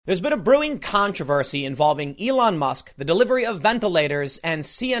There's been a brewing controversy involving Elon Musk, the delivery of ventilators, and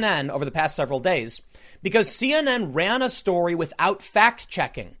CNN over the past several days because CNN ran a story without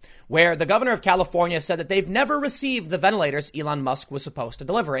fact-checking where the governor of California said that they've never received the ventilators Elon Musk was supposed to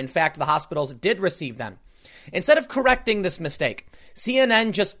deliver. In fact, the hospitals did receive them. Instead of correcting this mistake,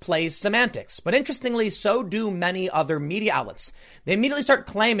 CNN just plays semantics. But interestingly, so do many other media outlets. They immediately start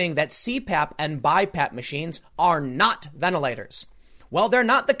claiming that CPAP and BiPAP machines are not ventilators. Well, they're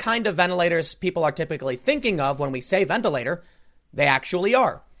not the kind of ventilators people are typically thinking of when we say ventilator. They actually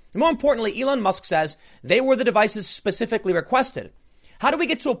are. And more importantly, Elon Musk says they were the devices specifically requested. How do we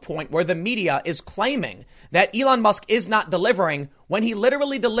get to a point where the media is claiming that Elon Musk is not delivering when he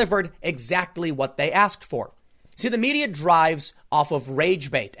literally delivered exactly what they asked for? See, the media drives off of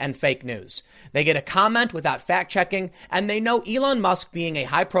rage bait and fake news. They get a comment without fact checking, and they know Elon Musk being a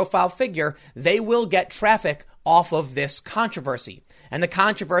high profile figure, they will get traffic off of this controversy. And the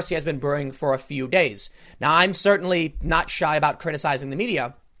controversy has been brewing for a few days. Now, I'm certainly not shy about criticizing the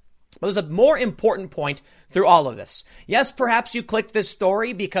media, but there's a more important point through all of this. Yes, perhaps you clicked this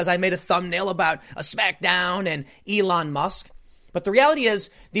story because I made a thumbnail about a smackdown and Elon Musk. But the reality is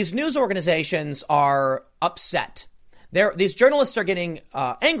these news organizations are upset. These journalists are getting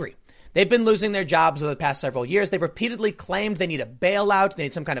angry. They've been losing their jobs over the past several years. They've repeatedly claimed they need a bailout. They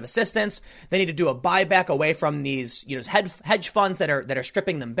need some kind of assistance. They need to do a buyback away from these, hedge funds that are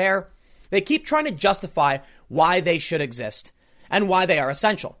stripping them bare. They keep trying to justify why they should exist and why they are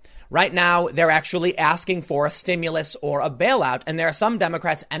essential. Right now, they're actually asking for a stimulus or a bailout, and there are some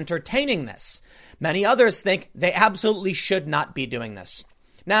Democrats entertaining this. Many others think they absolutely should not be doing this.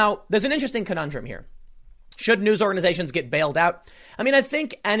 Now, there's an interesting conundrum here. Should news organizations get bailed out? I mean, I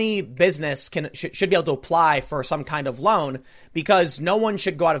think any business should be able to apply for some kind of loan because no one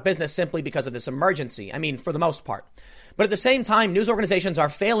should go out of business simply because of this emergency. I mean, for the most part. But at the same time, news organizations are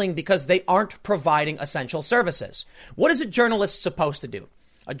failing because they aren't providing essential services. What is a journalist supposed to do?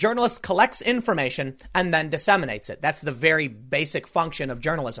 A journalist collects information and then disseminates it. That's the very basic function of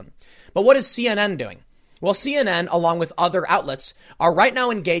journalism. But what is CNN doing? Well, CNN, along with other outlets, are right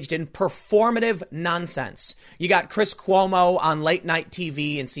now engaged in performative nonsense. You got Chris Cuomo on late night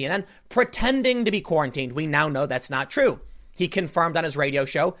TV and CNN pretending to be quarantined. We now know that's not true. He confirmed on his radio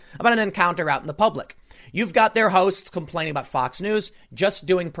show about an encounter out in the public. You've got their hosts complaining about Fox News, just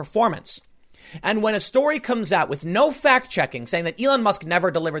doing performance. And when a story comes out with no fact checking saying that Elon Musk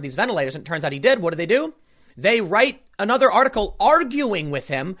never delivered these ventilators, and it turns out he did, what do? They write another article arguing with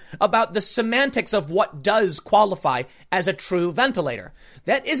him about the semantics of what does qualify as a true ventilator.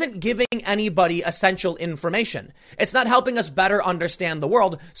 That isn't giving anybody essential information. It's not helping us better understand the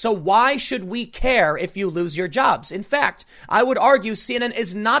world. So why should we care if you lose your jobs? In fact, I would argue CNN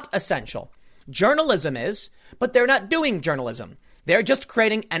is not essential. Journalism is, but they're not doing journalism. They're just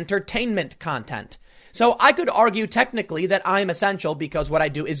creating entertainment content. So I could argue technically that I'm essential because what I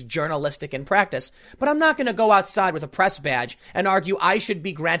do is journalistic in practice, but I'm not going to go outside with a press badge and argue I should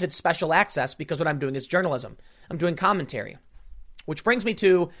be granted special access because what I'm doing is journalism. I'm doing commentary, which brings me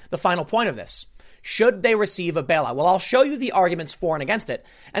to the final point of this. Should they receive a bailout? Well, I'll show you the arguments for and against it.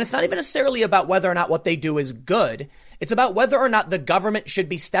 And it's not even necessarily about whether or not what they do is good. It's about whether or not the government should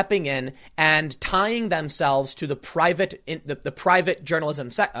be stepping in and tying themselves to the private journalism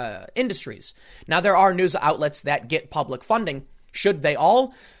industries. Now, there are news outlets that get public funding. Should they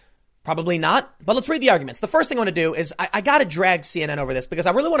all? Probably not. But let's read the arguments. The first thing I want to do is I got to drag CNN over this because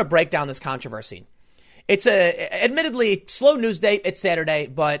I really want to break down this controversy. It's a admittedly slow news day. It's Saturday,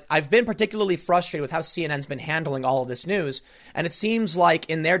 but I've been particularly frustrated with how CNN's been handling all of this news. And it seems like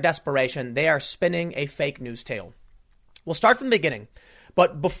in their desperation, they are spinning a fake news tale. We'll start from the beginning.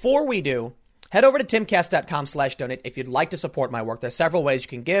 But before we do, head over to timcast.com/donate if you'd like to support my work. There's several ways you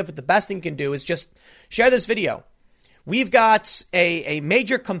can give. The best thing you can do is just share this video. We've got a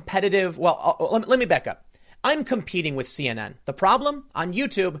major competitive. Well, let me back up. I'm competing with CNN. The problem on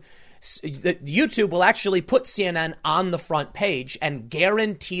YouTube, YouTube will actually put CNN on the front page and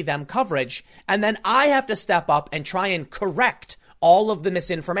guarantee them coverage. And then I have to step up and try and correct all of the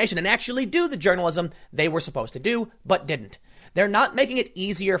misinformation and actually do the journalism they were supposed to do, but didn't. They're not making it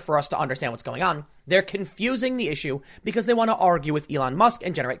easier for us to understand what's going on. They're confusing the issue because they want to argue with Elon Musk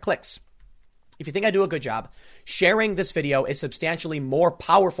and generate clicks. If you think I do a good job, sharing this video is substantially more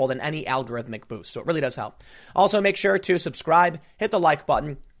powerful than any algorithmic boost. So it really does help. Also, make sure to subscribe, hit the like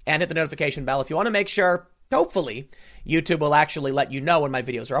button, and hit the notification bell if you want to make sure, hopefully, YouTube will actually let you know when my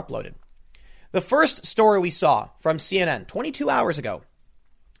videos are uploaded. The first story we saw from CNN 22 hours ago,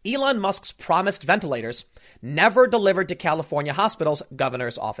 Elon Musk's promised ventilators never delivered to California hospitals,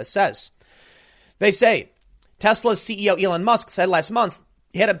 governor's office says. They say Tesla's CEO Elon Musk said last month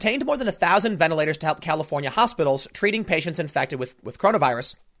He had obtained more than 1,000 ventilators to help California hospitals treating patients infected with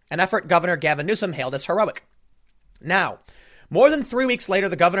coronavirus, an effort Governor Gavin Newsom hailed as heroic. Now, more than 3 weeks later,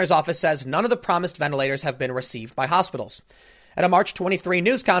 the governor's office says none of the promised ventilators have been received by hospitals. At a March 23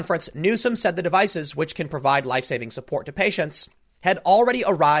 news conference, Newsom said the devices, which can provide life-saving support to patients, had already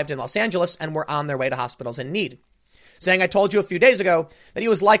arrived in Los Angeles and were on their way to hospitals in need, saying, "I told you a few days ago that he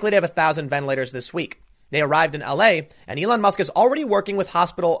was likely to have 1,000 ventilators this week. They arrived in LA, and Elon Musk is already working with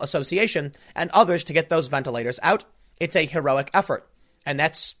Hospital Association and others to get those ventilators out. It's a heroic effort." And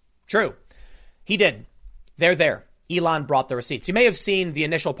that's true. He did. They're there. Elon brought the receipts. You may have seen the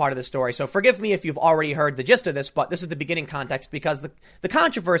initial part of the story, so forgive me if you've already heard the gist of this, but this is the beginning context because the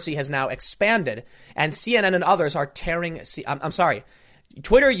controversy has now expanded, and CNN and others are tearing,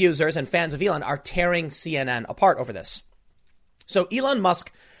 Twitter users and fans of Elon are tearing CNN apart over this. So Elon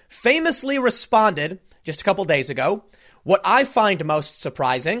Musk famously responded just a couple days ago. What I find most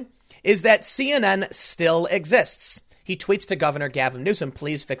surprising is that CNN still exists. He tweets to Governor Gavin Newsom,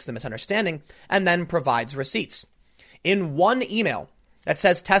 "Please fix the misunderstanding," and then provides receipts. In one email that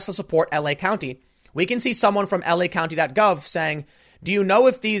says Tesla support LA County, we can see someone from lacounty.gov saying, "Do you know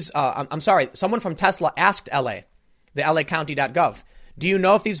if these, someone from Tesla asked the lacounty.gov, do you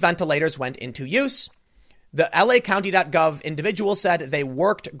know if these ventilators went into use? The lacounty.gov individual said they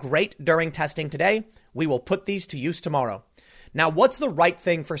worked great during testing today. We will put these to use tomorrow." Now, what's the right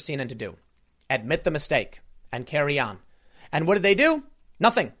thing for CNN to do? Admit the mistake and carry on. And what did they do?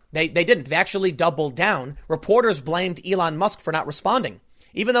 Nothing. They didn't. They actually doubled down. Reporters blamed Elon Musk for not responding,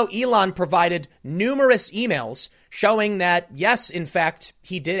 even though Elon provided numerous emails showing that, yes, in fact,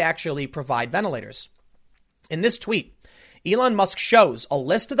 he did actually provide ventilators. In this tweet, Elon Musk shows a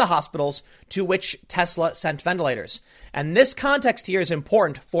list of the hospitals to which Tesla sent ventilators. And this context here is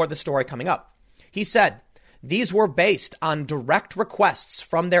important for the story coming up. He said these were based on direct requests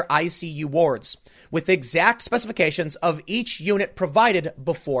from their ICU wards, with exact specifications of each unit provided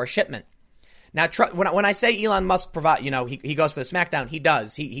before shipment. Now, when I say Elon Musk provide, he goes for the smackdown, he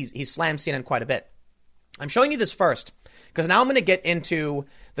does. He slams CNN quite a bit. I'm showing you this first because now I'm going to get into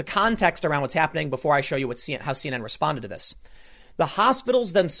the context around what's happening before I show you how CNN responded to this. The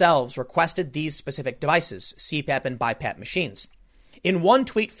hospitals themselves requested these specific devices, CPAP and BiPAP machines. In one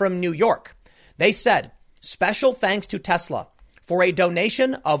tweet from New York, they said, "Special thanks to Tesla for a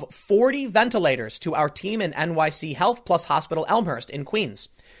donation of 40 ventilators to our team in NYC Health Plus Hospital Elmhurst in Queens.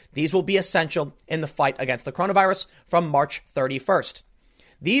 These will be essential in the fight against the coronavirus from March 31st.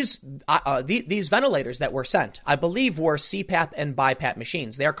 These ventilators that were sent, I believe, were CPAP and BiPAP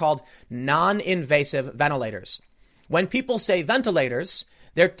machines. They are called non-invasive ventilators. When people say ventilators,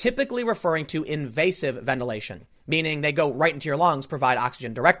 they're typically referring to invasive ventilation, meaning they go right into your lungs, provide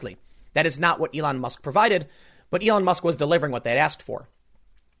oxygen directly. That is not what Elon Musk provided, but Elon Musk was delivering what they had asked for.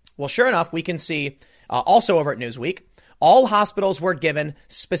 Well, sure enough, we can see also over at Newsweek, all hospitals were given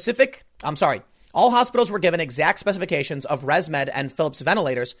exact specifications of ResMed and Philips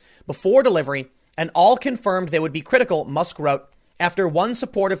ventilators before delivery, and all confirmed they would be critical, Musk wrote, after one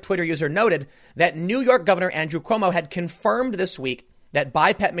supportive Twitter user noted that New York Governor Andrew Cuomo had confirmed this week that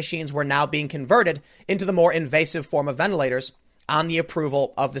BiPAP machines were now being converted into the more invasive form of ventilators on the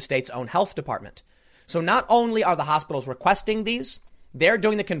approval of the state's own health department. So not only are the hospitals requesting these, they're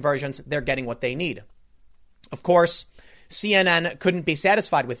doing the conversions, they're getting what they need. Of course, CNN couldn't be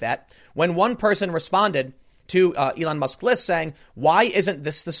satisfied with that when one person responded to Elon Musk's list saying, "Why isn't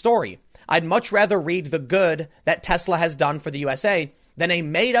this the story? I'd much rather read the good that Tesla has done for the USA than a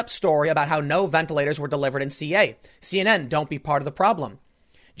made-up story about how no ventilators were delivered in CA. CNN, don't be part of the problem."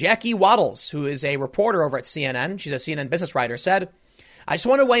 Jackie Wattles, who is a reporter over at CNN, she's a CNN business writer, said, "I just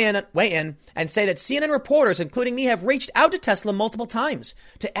want to weigh in and say that CNN reporters, including me, have reached out to Tesla multiple times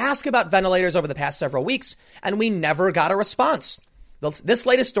to ask about ventilators over the past several weeks, and we never got a response." This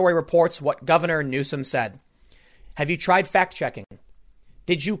latest story reports what Governor Newsom said. Have you tried fact-checking?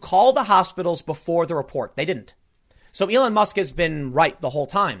 Did you call the hospitals before the report? They didn't. So Elon Musk has been right the whole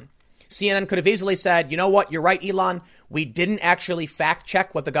time. CNN could have easily said, "You know what? You're right, Elon. We didn't actually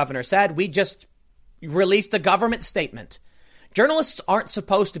fact-check what the governor said. We just released a government statement." Journalists aren't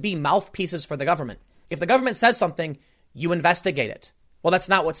supposed to be mouthpieces for the government. If the government says something, you investigate it. Well, that's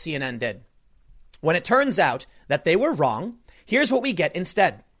not what CNN did. When it turns out that they were wrong, here's what we get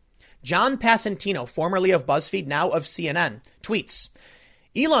instead. John Passantino, formerly of BuzzFeed, now of CNN, tweets,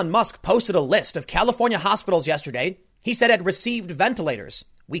 "Elon Musk posted a list of California hospitals yesterday. He said had received ventilators.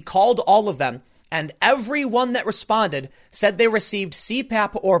 We called all of them, and everyone that responded said they received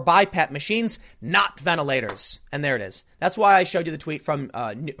CPAP or BiPAP machines, not ventilators." And there it is. That's why I showed you the tweet from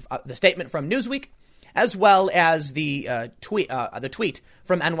the statement from Newsweek. as well as the tweet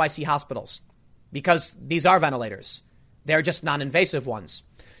from NYC hospitals, because these are ventilators. They're just non-invasive ones.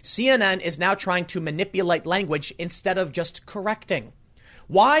 CNN is now trying to manipulate language instead of just correcting.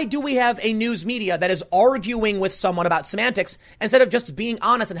 Why do we have a news media that is arguing with someone about semantics instead of just being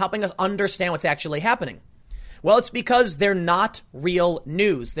honest and helping us understand what's actually happening? Well, it's because they're not real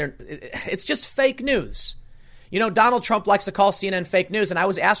news. It's just fake news. You know, Donald Trump likes to call CNN fake news. And I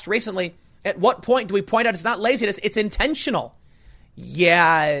was asked recently, at what point do we point out it's not laziness? It's intentional.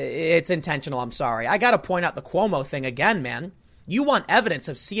 Yeah, it's intentional. I'm sorry. I got to point out the Cuomo thing again, man. You want evidence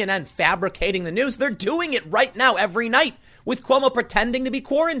of CNN fabricating the news? They're doing it right now every night with Cuomo pretending to be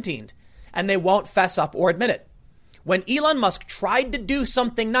quarantined. And they won't fess up or admit it. When Elon Musk tried to do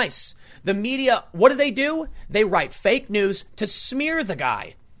something nice, the media, what do? They write fake news to smear the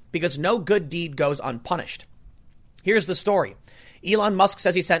guy because no good deed goes unpunished. Here's the story. Elon Musk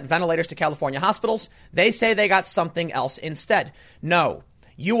says he sent ventilators to California hospitals. They say they got something else instead. No,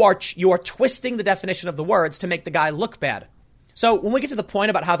 you are twisting the definition of the words to make the guy look bad. So when we get to the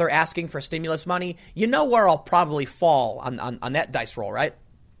point about how they're asking for stimulus money, you know where I'll probably fall on that dice roll, right?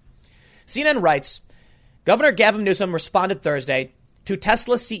 CNN writes, Governor Gavin Newsom responded Thursday to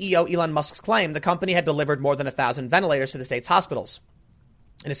Tesla CEO Elon Musk's claim the company had delivered more than 1,000 ventilators to the state's hospitals.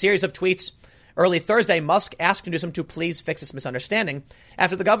 In a series of tweets early Thursday, Musk asked Newsom to please fix this misunderstanding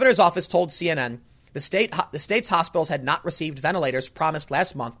after the governor's office told CNN the state's hospitals had not received ventilators promised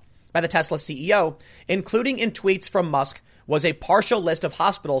last month by the Tesla CEO, including in tweets from Musk was a partial list of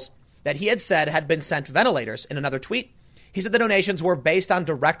hospitals that he had said had been sent ventilators. In another tweet, he said the donations were based on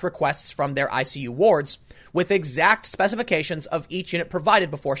direct requests from their ICU wards with exact specifications of each unit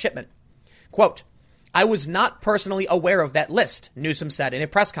provided before shipment. Quote, I was not personally aware of that list, Newsom said in a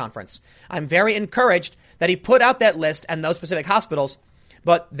press conference. I'm very encouraged that he put out that list and those specific hospitals,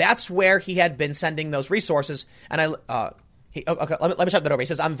 but that's where he had been sending those resources. And let me check that over. He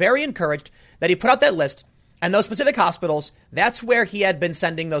says, I'm very encouraged that he put out that list and those specific hospitals. That's where he had been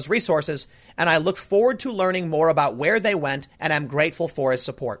sending those resources. And I look forward to learning more about where they went. And I'm grateful for his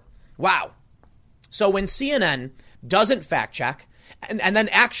support. Wow. So when CNN doesn't fact check and then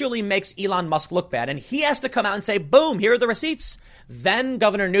actually makes Elon Musk look bad and he has to come out and say, boom, here are the receipts. Then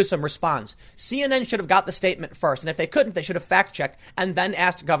Governor Newsom responds. CNN should have got the statement first. And if they couldn't, they should have fact checked and then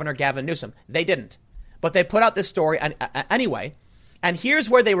asked Governor Gavin Newsom. They didn't. But they put out this story anyway. And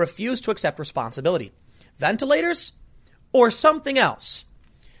here's where they refuse to accept responsibility. Ventilators or something else?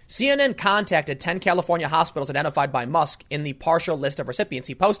 CNN contacted 10 California hospitals identified by Musk in the partial list of recipients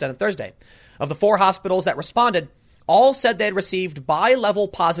he posted on Thursday. Of the 4 hospitals that responded, all said they had received bi-level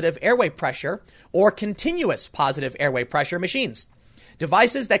positive airway pressure or continuous positive airway pressure machines.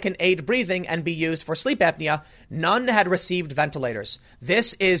 Devices that can aid breathing and be used for sleep apnea. None had received ventilators.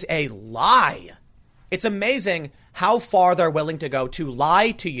 This is a lie. It's amazing how far they're willing to go to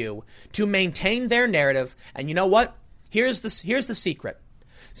lie to you, to maintain their narrative. And you know what? Here's the secret.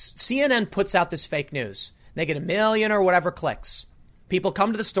 CNN puts out this fake news. They get 1 million or whatever clicks. People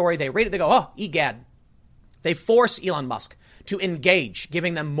come to the story, they read it, they go, oh, egad. They force Elon Musk to engage,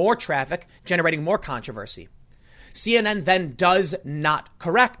 giving them more traffic, generating more controversy. CNN then does not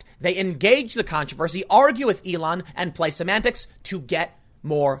correct. They engage the controversy, argue with Elon, and play semantics to get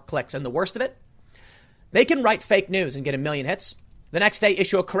more clicks. And the worst of it, they can write fake news and get 1 million hits. The next day,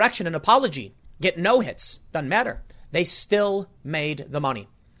 issue a correction and apology, get no hits. Doesn't matter. They still made the money.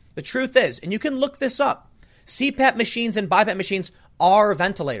 The truth is, and you can look this up, CPAP machines and BiPAP machines are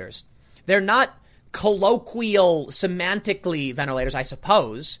ventilators. They're not colloquial, semantically ventilators, I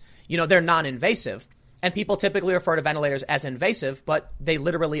suppose. You know, they're non-invasive. And people typically refer to ventilators as invasive, but they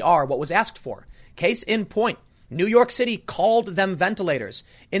literally are what was asked for. Case in point, New York City called them ventilators.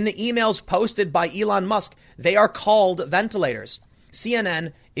 In the emails posted by Elon Musk, they are called ventilators.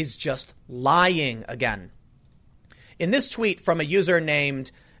 CNN is just lying again. In this tweet from a user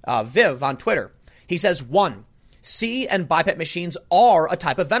named Viv on Twitter, he says, 1, C and BiPAP machines are a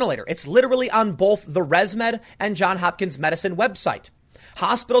type of ventilator. It's literally on both the ResMed and Johns Hopkins Medicine website.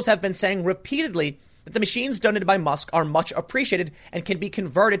 Hospitals have been saying repeatedly that the machines donated by Musk are much appreciated and can be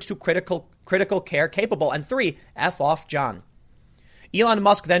converted to critical care capable. And 3, F off John. Elon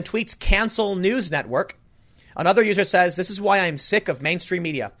Musk then tweets, cancel news network. Another user says, this is why I'm sick of mainstream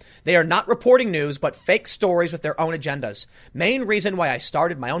media. They are not reporting news, but fake stories with their own agendas. Main reason why I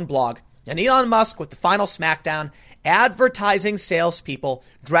started my own blog. And Elon Musk with the final smackdown, advertising salespeople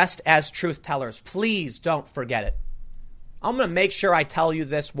dressed as truth tellers. Please don't forget it. I'm going to make sure I tell you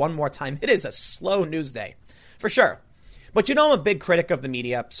this one more time. It is a slow news day, for sure. But you know I'm a big critic of the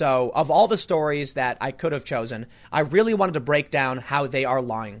media. So of all the stories that I could have chosen, I really wanted to break down how they are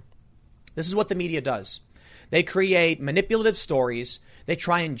lying. This is what the media does. They create manipulative stories. They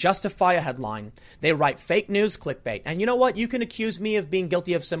try and justify a headline. They write fake news clickbait. And you know what? You can accuse me of being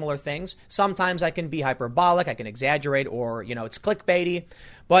guilty of similar things. Sometimes I can be hyperbolic. I can exaggerate, or, it's clickbaity.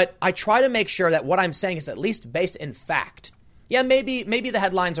 But I try to make sure that what I'm saying is at least based in fact. Yeah, maybe the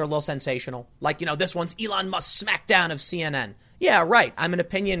headlines are a little sensational. Like, this one's Elon Musk smackdown of CNN. Yeah, right. I'm an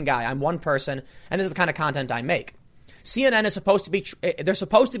opinion guy. I'm one person. And this is the kind of content I make. CNN is supposed to be, they're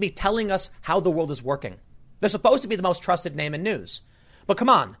supposed to be telling us how the world is working. They're supposed to be the most trusted name in news. But come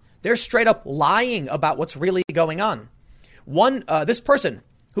on, they're straight up lying about what's really going on. This person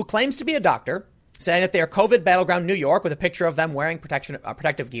who claims to be a doctor, saying that they are COVID battleground New York with a picture of them wearing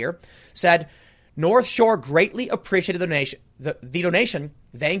protective gear, said, North Shore greatly appreciated the donation.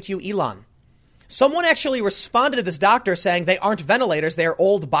 Thank you, Elon. Someone actually responded to this doctor saying they aren't ventilators, they're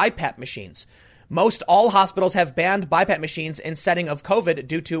old BiPAP machines. Most all hospitals have banned BiPAP machines in setting of COVID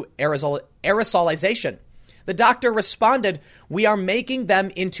due to aerosolization. The doctor responded, we are making them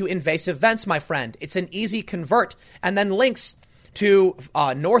into invasive vents, my friend. It's an easy convert. And then links to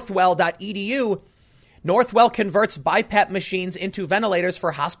northwell.edu. Northwell converts BiPAP machines into ventilators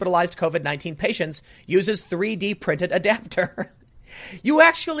for hospitalized COVID-19 patients, uses 3D printed adapter. You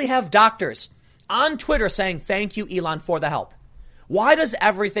actually have doctors on Twitter saying, thank you, Elon, for the help. Why does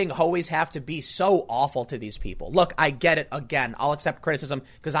everything always have to be so awful to these people? Look, I get it. Again, I'll accept criticism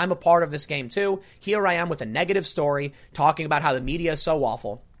because I'm a part of this game too. Here I am with a negative story talking about how the media is so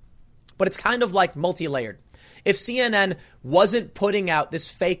awful. But it's kind of like multi-layered. If CNN wasn't putting out this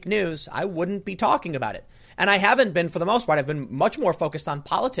fake news, I wouldn't be talking about it. And I haven't been for the most part. I've been much more focused on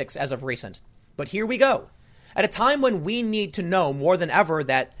politics as of recent. But here we go. At a time when we need to know more than ever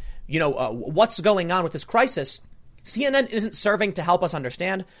that, what's going on with this crisis, CNN isn't serving to help us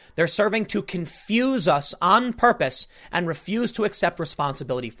understand. They're serving to confuse us on purpose and refuse to accept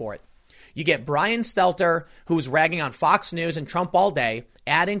responsibility for it. You get Brian Stelter, who's ragging on Fox News and Trump all day,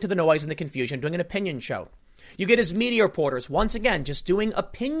 adding to the noise and the confusion, doing an opinion show. You get his media reporters, once again, just doing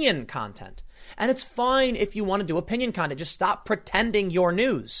opinion content. And it's fine if you want to do opinion content. Just stop pretending you're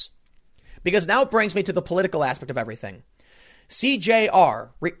news. Because now it brings me to the political aspect of everything. CJR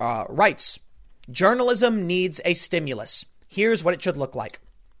writes, journalism needs a stimulus. Here's what it should look like.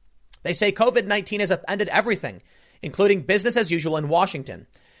 They say COVID-19 has upended everything, including business as usual in Washington.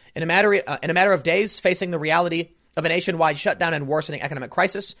 In a matter of days, facing the reality of a nationwide shutdown and worsening economic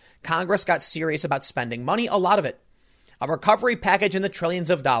crisis, Congress got serious about spending money, a lot of it. A recovery package in the trillions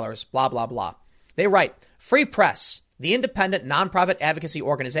of dollars, blah, blah, blah. They write, Free Press, the independent nonprofit advocacy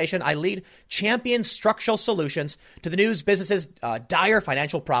organization I lead, champions structural solutions to the news business's dire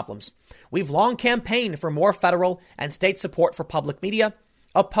financial problems. We've long campaigned for more federal and state support for public media,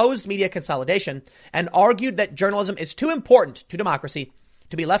 opposed media consolidation, and argued that journalism is too important to democracy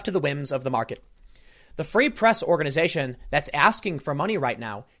to be left to the whims of the market. The Free Press organization that's asking for money right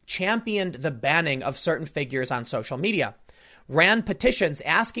now championed the banning of certain figures on social media, ran petitions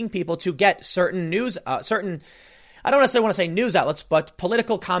asking people to get certain news, I don't necessarily want to say news outlets, but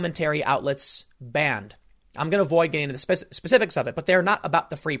political commentary outlets banned. I'm going to avoid getting into the specifics of it, but they're not about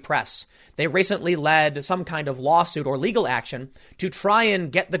the free press. They recently led some kind of lawsuit or legal action to try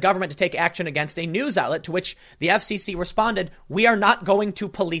and get the government to take action against a news outlet, to which the FCC responded, we are not going to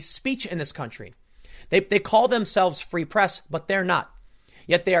police speech in this country. They call themselves free press, but they're not.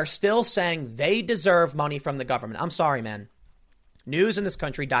 Yet they are still saying they deserve money from the government. I'm sorry, man. News in this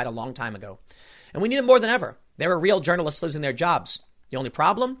country died a long time ago, and we need it more than ever. There are real journalists losing their jobs. The only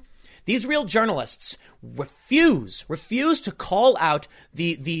problem? These real journalists refuse to call out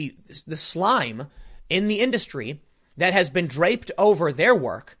the slime in the industry that has been draped over their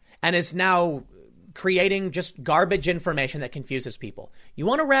work and is now creating just garbage information that confuses people. You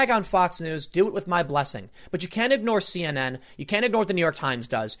want to rag on Fox News, do it with my blessing. But you can't ignore CNN. You can't ignore what the New York Times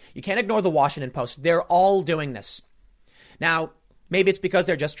does. You can't ignore the Washington Post. They're all doing this. Now, maybe it's because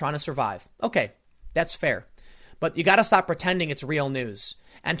they're just trying to survive. Okay, that's fair. But you got to stop pretending it's real news.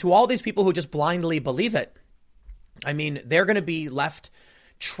 And to all these people who just blindly believe it, I mean, they're going to be left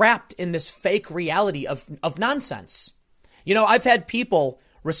trapped in this fake reality of nonsense. You know, I've had people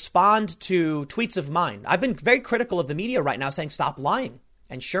respond to tweets of mine. I've been very critical of the media right now, saying stop lying.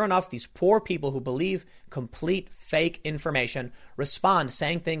 And sure enough, these poor people who believe complete fake information respond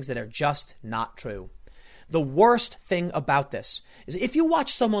saying things that are just not true. The worst thing about this is if you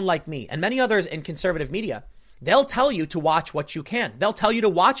watch someone like me and many others in conservative media, they'll tell you to watch what you can. They'll tell you to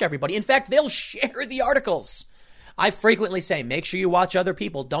watch everybody. In fact, they'll share the articles. I frequently say, make sure you watch other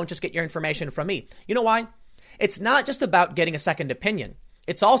people. Don't just get your information from me. You know why? It's not just about getting a second opinion.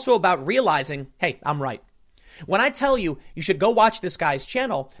 It's also about realizing, hey, I'm right. When I tell you, you should go watch this guy's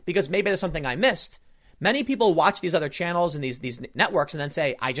channel because maybe there's something I missed, many people watch these other channels and these networks and then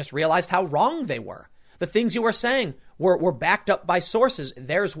say, I just realized how wrong they were. The things you were saying were backed up by sources.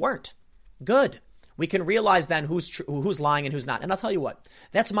 Theirs weren't. Good. We can realize then who's lying and who's not. And I'll tell you what,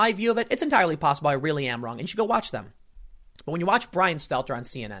 that's my view of it. It's entirely possible I really am wrong, and you should go watch them. But when you watch Brian Stelter on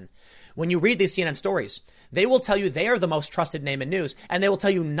CNN, when you read these CNN stories, they will tell you they are the most trusted name in news, and they will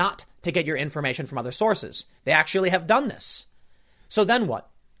tell you not to get your information from other sources. They actually have done this. So then what?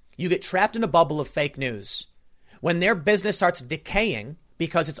 You get trapped in a bubble of fake news. When their business starts decaying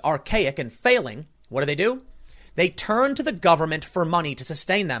because it's archaic and failing, what do? They turn to the government for money to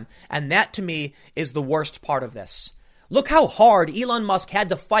sustain them. And that, to me, is the worst part of this. Look how hard Elon Musk had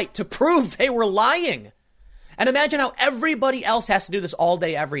to fight to prove they were lying. And imagine how everybody else has to do this all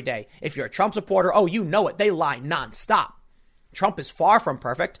day, every day. If you're a Trump supporter, oh, you know it. They lie nonstop. Trump is far from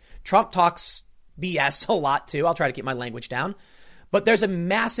perfect. Trump talks BS a lot, too. I'll try to keep my language down. But there's a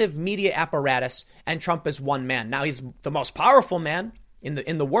massive media apparatus, and Trump is one man. Now, he's the most powerful man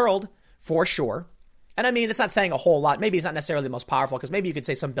in the world, for sure. And I mean, it's not saying a whole lot. Maybe he's not necessarily the most powerful, because maybe you could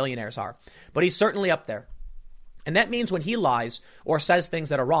say some billionaires are. But he's certainly up there. And that means when he lies or says things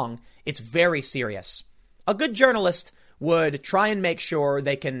that are wrong, it's very serious. A good journalist would try and make sure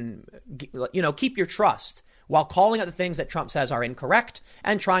they can, keep your trust while calling out the things that Trump says are incorrect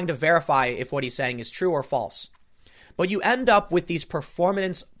and trying to verify if what he's saying is true or false. But you end up with these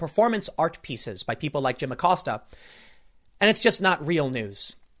performance art pieces by people like Jim Acosta, and it's just not real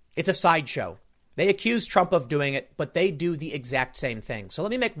news. It's a sideshow. They accuse Trump of doing it, but they do the exact same thing. So let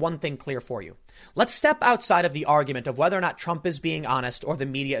me make one thing clear for you. Let's step outside of the argument of whether or not Trump is being honest or the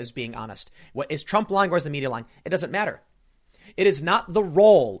media is being honest. What is Trump lying or is the media lying? It doesn't matter. It is not the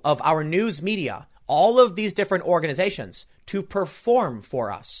role of our news media, all of these different organizations, to perform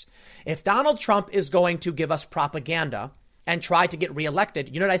for us. If Donald Trump is going to give us propaganda and try to get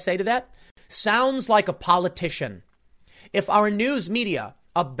reelected, you know what I say to that? Sounds like a politician. If our news media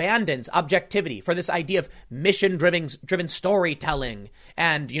abandons objectivity for this idea of mission-driven storytelling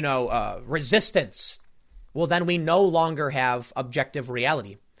and, resistance, well, then we no longer have objective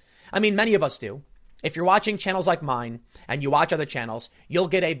reality. I mean, many of us do. If you're watching channels like mine and you watch other channels, you'll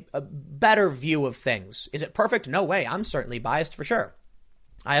get a better view of things. Is it perfect? No way. I'm certainly biased for sure.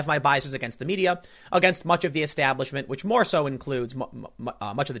 I have my biases against the media, against much of the establishment, which more so includes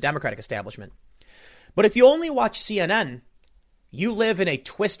much of the Democratic establishment. But if you only watch CNN, you live in a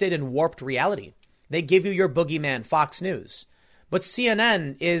twisted and warped reality. They give you your boogeyman, Fox News. But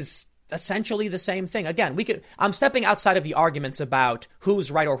CNN is essentially the same thing. Again, I'm stepping outside of the arguments about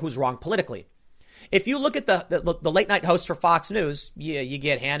who's right or who's wrong politically. If you look at the late night hosts for Fox News, you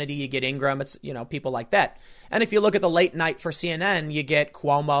get Hannity, you get Ingram, it's, people like that. And if you look at the late night for CNN, you get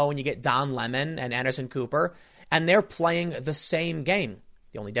Cuomo and you get Don Lemon and Anderson Cooper, and they're playing the same game.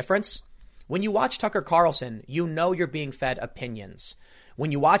 The only difference? When you watch Tucker Carlson, you know you're being fed opinions.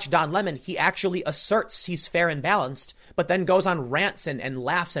 When you watch Don Lemon, he actually asserts he's fair and balanced, but then goes on rants and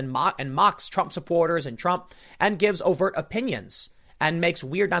laughs and mocks Trump supporters and Trump and gives overt opinions and makes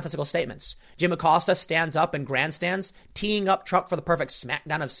weird nonsensical statements. Jim Acosta stands up and grandstands, teeing up Trump for the perfect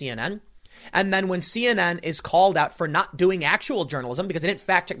smackdown of CNN. And then when CNN is called out for not doing actual journalism because they didn't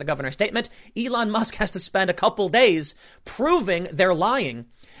fact check the governor's statement, Elon Musk has to spend a couple days proving they're lying.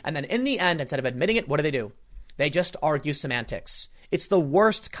 And then in the end, instead of admitting it, what do? They just argue semantics. It's the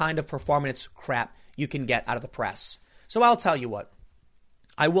worst kind of performance crap you can get out of the press. So I'll tell you what.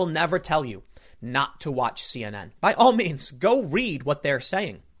 I will never tell you not to watch CNN. By all means, go read what they're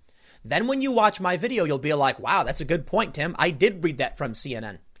saying. Then when you watch my video, you'll be like, wow, that's a good point, Tim. I did read that from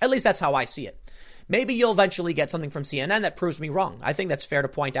CNN. At least that's how I see it. Maybe you'll eventually get something from CNN that proves me wrong. I think that's fair to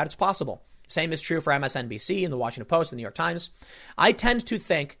point out. It's possible. Same is true for MSNBC and the Washington Post and the New York Times. I tend to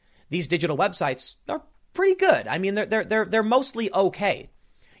think these digital websites are pretty good. I mean, they're mostly okay.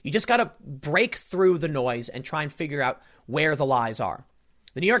 You just got to break through the noise and try and figure out where the lies are.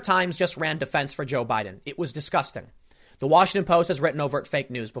 The New York Times just ran defense for Joe Biden. It was disgusting. The Washington Post has written overt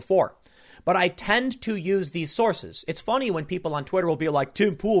fake news before. But I tend to use these sources. It's funny when people on Twitter will be like,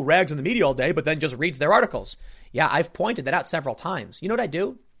 Tim Pool rags on the media all day, but then just reads their articles. Yeah, I've pointed that out several times. You know what I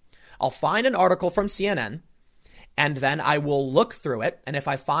do? I'll find an article from CNN, and then I will look through it. And if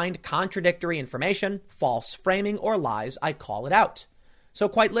I find contradictory information, false framing, or lies, I call it out. So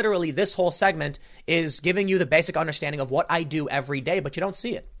quite literally, this whole segment is giving you the basic understanding of what I do every day, but you don't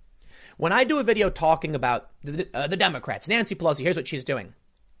see it. When I do a video talking about the Democrats, Nancy Pelosi, here's what she's doing.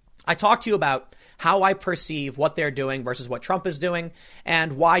 I talk to you about how I perceive what they're doing versus what Trump is doing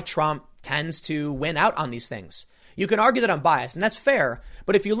and why Trump tends to win out on these things. You can argue that I'm biased, and that's fair.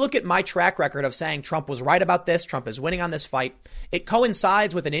 But if you look at my track record of saying Trump was right about this, Trump is winning on this fight, it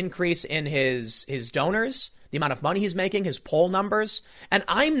coincides with an increase in his donors, the amount of money he's making, his poll numbers. And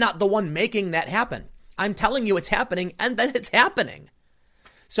I'm not the one making that happen. I'm telling you it's happening, and that it's happening.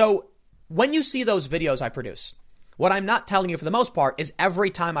 So when you see those videos I produce, what I'm not telling you for the most part is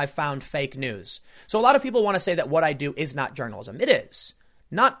every time I found fake news. So a lot of people want to say that what I do is not journalism. It is.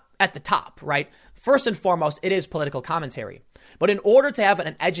 Not at the top, right? First and foremost, it is political commentary. But in order to have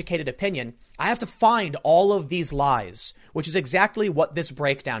an educated opinion, I have to find all of these lies, which is exactly what this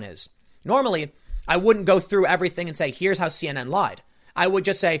breakdown is. Normally, I wouldn't go through everything and say, here's how CNN lied. I would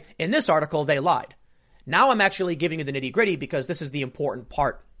just say, in this article, they lied. Now I'm actually giving you the nitty gritty because this is the important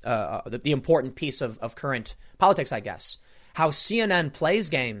part, the important piece of current politics, I guess. How CNN plays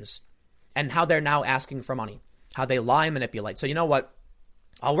games and how they're now asking for money, how they lie and manipulate. So you know what?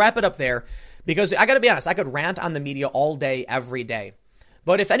 I'll wrap it up there because I got to be honest, I could rant on the media all day, every day.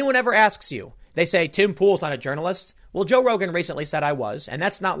 But if anyone ever asks you, they say Tim Pool's not a journalist. Well, Joe Rogan recently said I was, and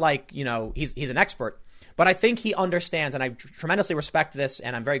that's not like, you know, he's an expert. But I think he understands, and I tremendously respect this,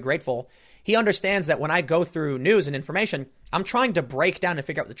 and I'm very grateful. He understands that when I go through news and information, I'm trying to break down and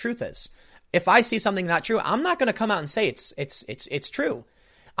figure out what the truth is. If I see something not true, I'm not going to come out and say it's true.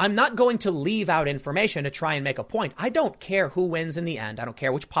 I'm not going to leave out information to try and make a point. I don't care who wins in the end. I don't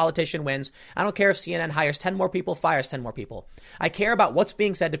care which politician wins. I don't care if CNN hires 10 more people, fires 10 more people. I care about what's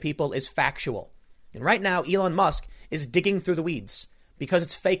being said to people is factual. And right now, Elon Musk is digging through the weeds because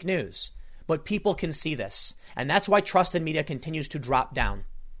it's fake news. But people can see this. And that's why trust in media continues to drop down.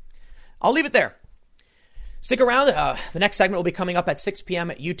 I'll leave it there. Stick around. The next segment will be coming up at 6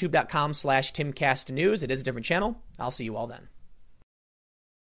 p.m. at youtube.com/TimCastNews. It is a different channel. I'll see you all then.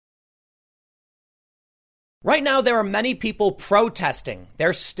 Right now, there are many people protesting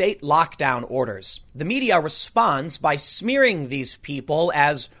their state lockdown orders. The media responds by smearing these people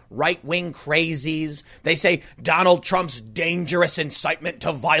as right-wing crazies. They say Donald Trump's dangerous incitement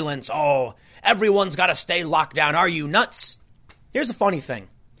to violence. Oh, everyone's got to stay locked down. Are you nuts? Here's the funny thing.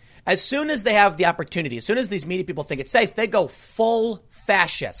 As soon as they have the opportunity, as soon as these media people think it's safe, they go full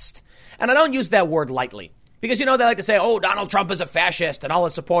fascist. And I don't use that word lightly because, you know, they like to say, oh, Donald Trump is a fascist and all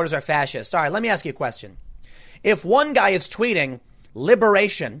his supporters are fascists. All right, let me ask you a question. If one guy is tweeting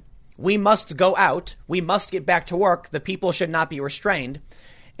liberation, we must go out, we must get back to work, the people should not be restrained,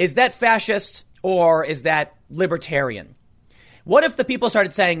 is that fascist or is that libertarian? What if the people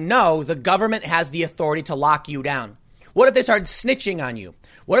started saying, no, the government has the authority to lock you down? What if they started snitching on you?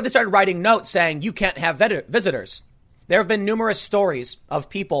 What if they started writing notes saying you can't have visitors? There have been numerous stories of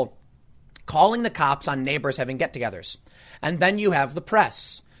people calling the cops on neighbors having get-togethers. And then you have the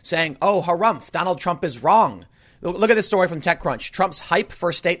press saying, oh, harumph, Donald Trump is wrong. Look at this story from TechCrunch. Trump's hype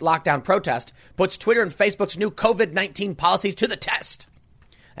for state lockdown protest puts Twitter and Facebook's new COVID-19 policies to the test.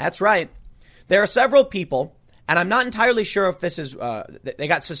 That's right. There are several people, and I'm not entirely sure if this is, they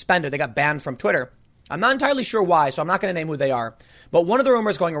got suspended, they got banned from Twitter. I'm not entirely sure why, so I'm not going to name who they are. But one of the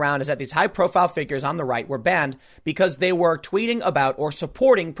rumors going around is that these high-profile figures on the right were banned because they were tweeting about or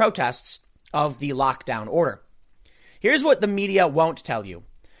supporting protests of the lockdown order. Here's what the media won't tell you.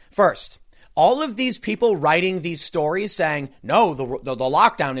 First, all of these people writing these stories saying, no, the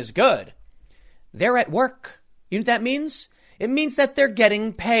lockdown is good. They're at work. You know what that means? It means that they're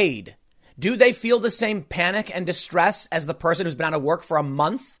getting paid. Do they feel the same panic and distress as the person who's been out of work for a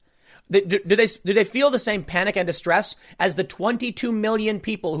month? Do they feel the same panic and distress as the 22 million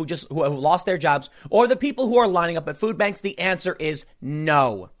people who have lost their jobs or the people who are lining up at food banks? The answer is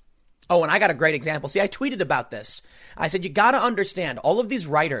no. Oh, and I got a great example. See, I tweeted about this. I said, you got to understand all of these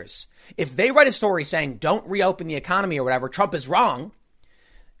writers. If they write a story saying don't reopen the economy or whatever, Trump is wrong,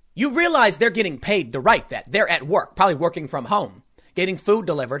 you realize they're getting paid to write that. They're at work, probably working from home, getting food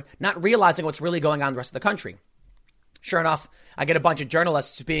delivered, not realizing what's really going on in the rest of the country. Sure enough, I get a bunch of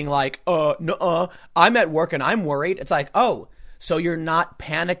journalists being like, nuh-uh, I'm at work and I'm worried. It's like, oh, so you're not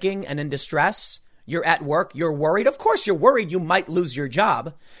panicking and in distress? You're at work. You're worried. Of course, you're worried you might lose your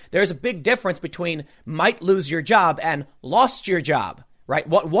job. There's a big difference between might lose your job and lost your job, right?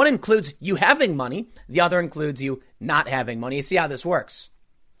 One includes you having money. The other includes you not having money. You see how this works.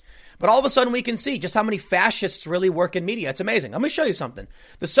 But all of a sudden we can see just how many fascists really work in media. It's amazing. Let me show you something.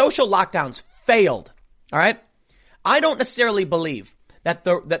 The social lockdowns failed. All right. I don't necessarily believe that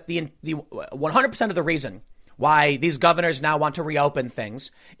the 100% of the reason why these governors now want to reopen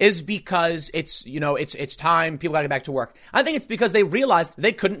things is because it's time. People got to get back to work. I think it's because they realized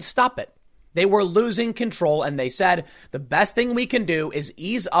they couldn't stop it. They were losing control. And they said the best thing we can do is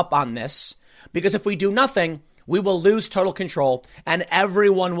ease up on this, because if we do nothing, we will lose total control and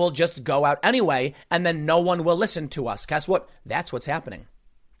everyone will just go out anyway. And then no one will listen to us. Guess what? That's what's happening.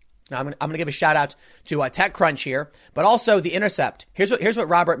 Now, I'm going to give a shout out to TechCrunch here, but also The Intercept. Here's what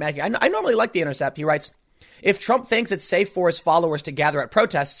Robert Mackey, I normally like The Intercept. He writes, if Trump thinks it's safe for his followers to gather at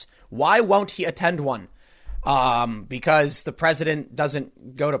protests, why won't he attend one? Because the president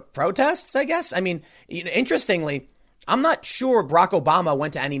doesn't go to protests, I guess. I mean, interestingly, I'm not sure Barack Obama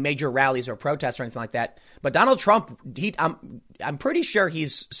went to any major rallies or protests or anything like that. But Donald Trump, I'm pretty sure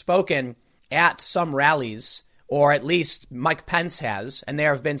he's spoken at some rallies, or at least Mike Pence has. And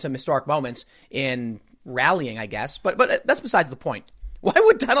there have been some historic moments in rallying, I guess. But that's besides the point. Why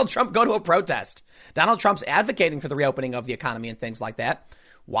would Donald Trump go to a protest? Donald Trump's advocating for the reopening of the economy and things like that.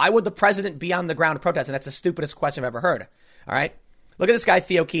 Why would the president be on the ground to protest? And that's the stupidest question I've ever heard. All right. Look at this guy,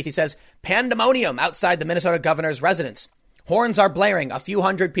 Theo Keith. He says, pandemonium outside the Minnesota governor's residence. Horns are blaring. A few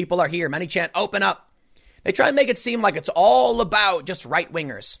hundred people are here. Many chant, open up. They try and make it seem like it's all about just right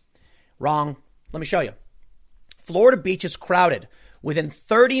wingers. Wrong. Let me show you. Florida beach is crowded within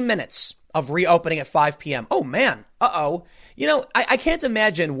 30 minutes of reopening at 5 p.m. Oh, man. Uh-oh. You know, I can't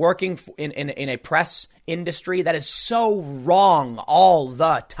imagine working in a press industry that is so wrong all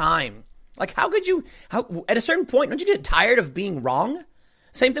the time. Like, how at a certain point, don't you get tired of being wrong?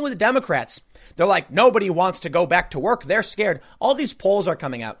 Same thing with the Democrats. They're like, nobody wants to go back to work. They're scared. All these polls are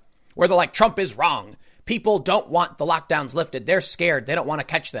coming out where they're like, Trump is wrong. People don't want the lockdowns lifted. They're scared. They don't want to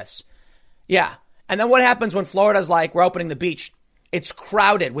catch this. Yeah. And then what happens when Florida's like, we're opening the beach? It's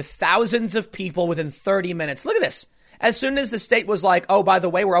crowded with thousands of people within 30 minutes. Look at this. As soon as the state was like, oh, by the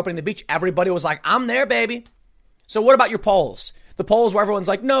way, we're opening the beach, everybody was like, I'm there, baby. So what about your polls? The polls where everyone's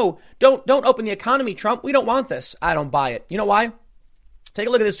like, no, don't open the economy, Trump. We don't want this. I don't buy it. You know why? Take a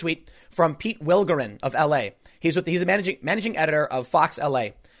look at this tweet from Pete Wilgerin of L.A. He's a managing editor of Fox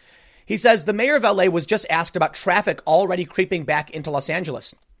L.A. He says the mayor of L.A. was just asked about traffic already creeping back into Los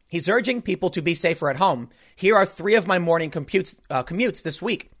Angeles. He's urging people to be safer at home. Here are 3 of my morning commutes this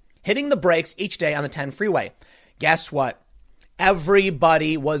week, hitting the brakes each day on the 10 freeway. Guess what?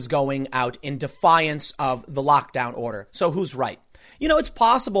 Everybody was going out in defiance of the lockdown order. So who's right? You know, it's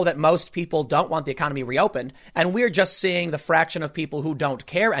possible that most people don't want the economy reopened, and we're just seeing the fraction of people who don't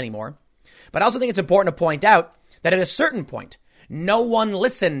care anymore. But I also think it's important to point out that at a certain point, no one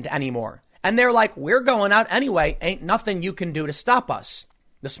listened anymore. And they're like, we're going out anyway. Ain't nothing you can do to stop us.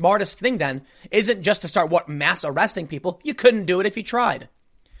 The smartest thing then isn't just to start mass arresting people. You couldn't do it if you tried.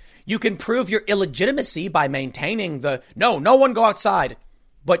 You can prove your illegitimacy by maintaining no one go outside.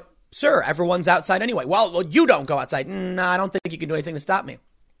 But, sir, everyone's outside anyway. Well, you don't go outside. No, I don't think you can do anything to stop me.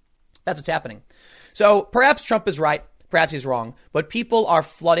 That's what's happening. So perhaps Trump is right. Perhaps he's wrong. But people are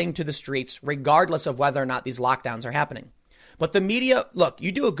flooding to the streets regardless of whether or not these lockdowns are happening. But the media, look,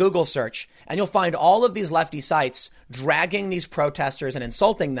 you do a Google search and you'll find all of these lefty sites dragging these protesters and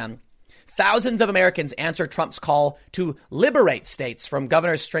insulting them. Thousands of Americans answer Trump's call to liberate states from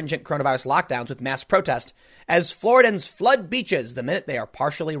governor's stringent coronavirus lockdowns with mass protest as Floridans flood beaches the minute they are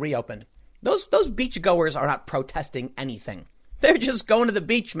partially reopened. Those beachgoers are not protesting anything. They're just going to the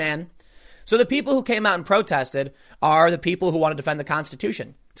beach, man. So the people who came out and protested are the people who want to defend the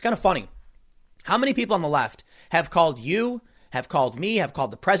Constitution. It's kind of funny. How many people on the left have called you, have called me, have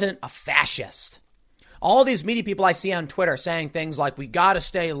called the president a fascist? All these media people I see on Twitter saying things like, we got to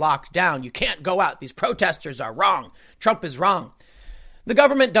stay locked down. You can't go out. These protesters are wrong. Trump is wrong. The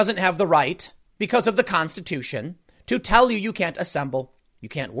government doesn't have the right, because of the Constitution, to tell you can't assemble, you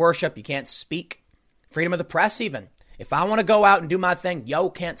can't worship, you can't speak. Freedom of the press even. If I want to go out and do my thing,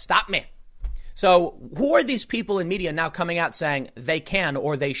 can't stop me. So who are these people in media now coming out saying they can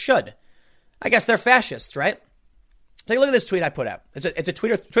or they should? I guess they're fascists, right? Take a look at this tweet I put out. It's a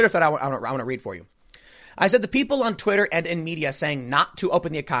Twitter thread I want to read for you. I said the people on Twitter and in media saying not to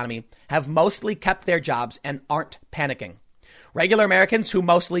open the economy have mostly kept their jobs and aren't panicking. Regular Americans who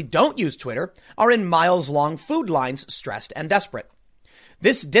mostly don't use Twitter are in miles-long food lines, stressed and desperate.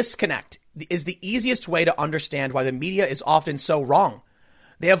 This disconnect is the easiest way to understand why the media is often so wrong.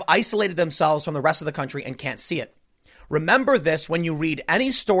 They have isolated themselves from the rest of the country and can't see it. Remember this when you read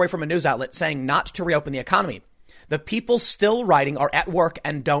any story from a news outlet saying not to reopen the economy. The people still writing are at work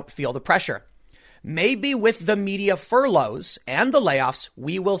and don't feel the pressure. Maybe with the media furloughs and the layoffs,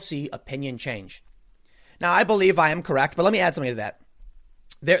 we will see opinion change. Now, I believe I am correct, but let me add something to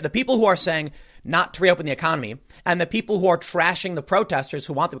that. The people who are saying not to reopen the economy and the people who are trashing the protesters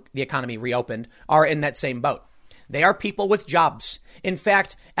who want the economy reopened are in that same boat. They are people with jobs. In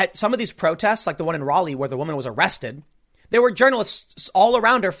fact, at some of these protests, like the one in Raleigh where the woman was arrested, there were journalists all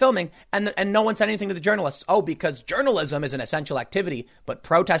around her filming, and no one said anything to the journalists. Oh, because journalism is an essential activity, but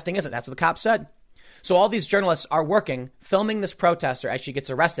protesting isn't. That's what the cops said. So all these journalists are working, filming this protester as she gets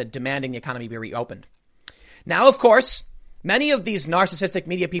arrested, demanding the economy be reopened. Now, of course, many of these narcissistic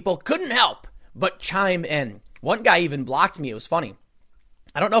media people couldn't help but chime in. One guy even blocked me. It was funny.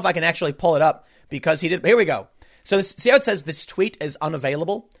 I don't know if I can actually pull it up because he did. Here we go. So see how it says this tweet is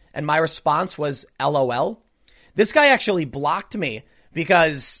unavailable? And my response was LOL. This guy actually blocked me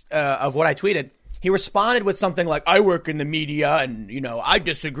because of what I tweeted. He responded with something like, I work in the media and, I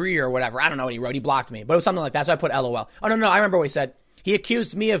disagree or whatever. I don't know what he wrote. He blocked me, but it was something like that. So I put LOL. Oh, no, I remember what he said. He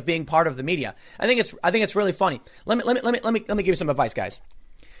accused me of being part of the media. I think it's really funny. Let me give you some advice, guys.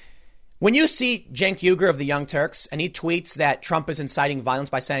 When you see Cenk Uygur of the Young Turks and he tweets that Trump is inciting violence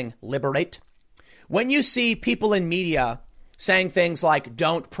by saying liberate, when you see people in media saying things like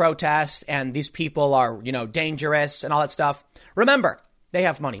don't protest and these people are, dangerous and all that stuff, remember, they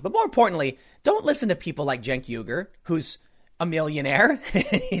have money. But more importantly, don't listen to people like Cenk Uygur, who's a millionaire.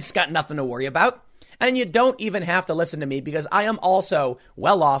 He's got nothing to worry about. And you don't even have to listen to me because I am also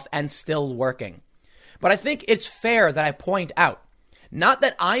well off and still working. But I think it's fair that I point out, not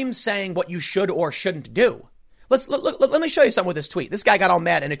that I'm saying what you should or shouldn't do. Let me show you something with this tweet. This guy got all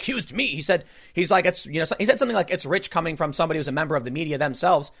mad and accused me. He said he said something like it's rich coming from somebody who's a member of the media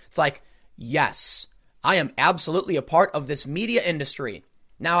themselves. It's like, yes, I am absolutely a part of this media industry.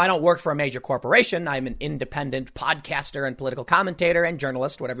 Now, I don't work for a major corporation. I'm an independent podcaster and political commentator and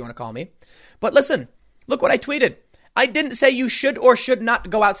journalist, whatever you want to call me. But listen, look what I tweeted. I didn't say you should or should not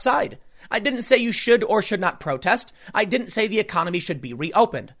go outside. I didn't say you should or should not protest. I didn't say the economy should be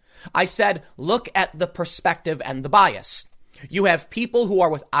reopened. I said, look at the perspective and the bias. You have people who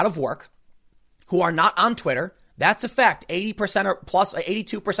are out of work, who are not on Twitter. That's a fact. 80% or plus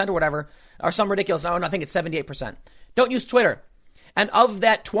 82% or whatever, or some ridiculous. No, I think it's 78%. Don't use Twitter. And of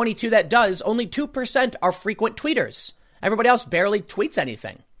that 22 that does, only 2% are frequent tweeters. Everybody else barely tweets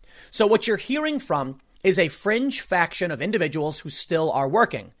anything. So what you're hearing from is a fringe faction of individuals who still are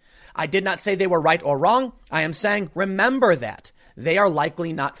working. I did not say they were right or wrong. I am saying, remember that. They are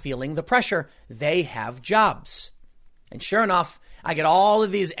likely not feeling the pressure. They have jobs. And sure enough, I get all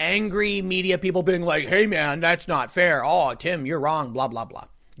of these angry media people being like, hey, man, that's not fair. Oh, Tim, you're wrong, blah, blah, blah.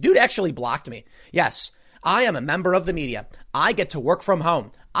 Dude actually blocked me. Yes, I am a member of the media. I get to work from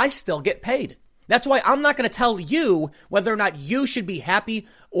home. I still get paid. That's why I'm not going to tell you whether or not you should be happy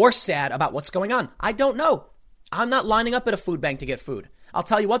or sad about what's going on. I don't know. I'm not lining up at a food bank to get food. I'll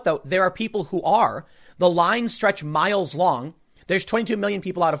tell you what, though, there are people who are. The lines stretch miles long. There's 22 million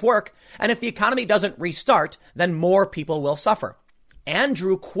people out of work. And if the economy doesn't restart, then more people will suffer.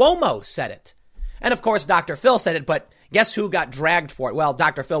 Andrew Cuomo said it. And of course, Dr. Phil said it, but guess who got dragged for it? Well,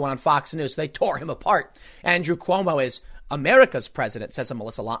 Dr. Phil went on Fox News. So they tore him apart. Andrew Cuomo is America's president, says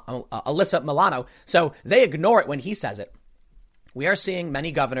Alyssa Milano. So they ignore it when he says it. We are seeing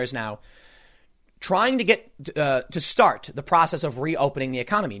many governors now trying to get to start the process of reopening the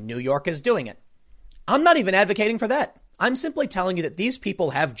economy. New York is doing it. I'm not even advocating for that. I'm simply telling you that these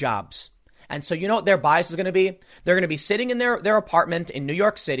people have jobs. And so you know what their bias is going to be? They're going to be sitting in their apartment in New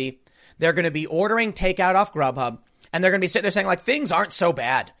York City. They're going to be ordering takeout off Grubhub. And they're going to be sitting there saying, like, things aren't so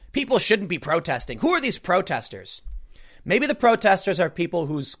bad. People shouldn't be protesting. Who are these protesters? Maybe the protesters are people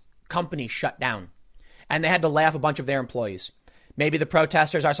whose company shut down and they had to lay off a bunch of their employees. Maybe the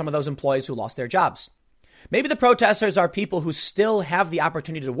protesters are some of those employees who lost their jobs. Maybe the protesters are people who still have the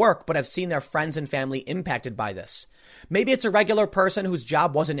opportunity to work, but have seen their friends and family impacted by this. Maybe it's a regular person whose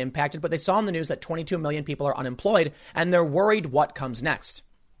job wasn't impacted, but they saw in the news that 22 million people are unemployed and they're worried what comes next.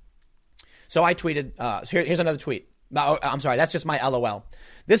 So I tweeted, here's another tweet. I'm sorry, that's just my LOL.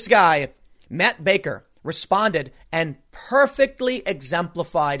 This guy, Matt Baker, responded and perfectly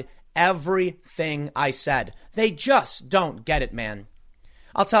exemplified everything I said. They just don't get it, man.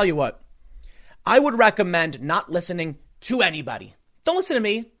 I'll tell you what. I would recommend not listening to anybody. Don't listen to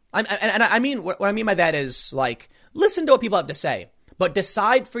me. I mean, what I mean by that is, like, listen to what people have to say, but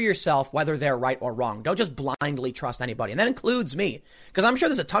decide for yourself whether they're right or wrong. Don't just blindly trust anybody. And that includes me, because I'm sure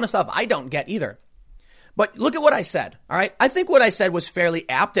there's a ton of stuff I don't get either. But look at what I said. All right. I think what I said was fairly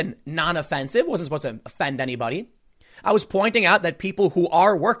apt and non-offensive. Wasn't supposed to offend anybody. I was pointing out that people who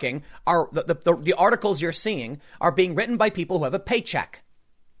are working are the articles you're seeing are being written by people who have a paycheck.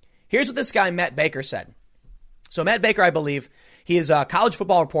 Here's what this guy, Matt Baker, said. So Matt Baker, I believe, he is a college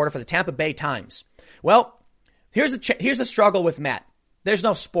football reporter for the Tampa Bay Times. Well, here's the struggle with Matt. There's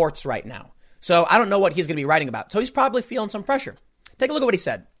no sports right now. So I don't know what he's going to be writing about. So he's probably feeling some pressure. Take a look at what he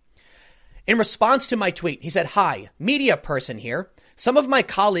said. In response to my tweet, he said, "Hi, media person here. Some of my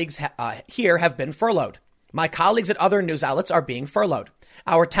colleagues here have been furloughed. My colleagues at other news outlets are being furloughed.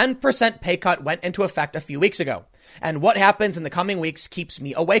 Our 10% pay cut went into effect a few weeks ago. And what happens in the coming weeks keeps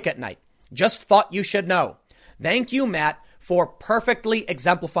me awake at night. Just thought you should know. Thank you, Matt, for perfectly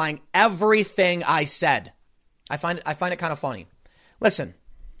exemplifying everything I said. I find it kind of funny. Listen,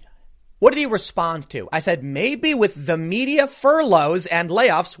 what did he respond to? I said, maybe with the media furloughs and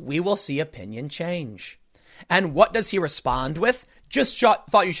layoffs, we will see opinion change. And what does he respond with? Just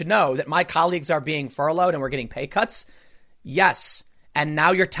thought you should know that my colleagues are being furloughed and we're getting pay cuts. Yes. And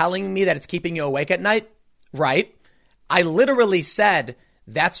now you're telling me that it's keeping you awake at night? Right. I literally said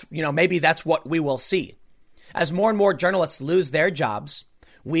maybe that's what we will see. As more and more journalists lose their jobs,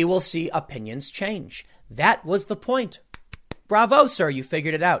 we will see opinions change. That was the point. Bravo, sir. You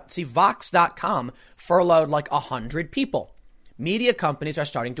figured it out. See, Vox.com furloughed like 100 people. Media companies are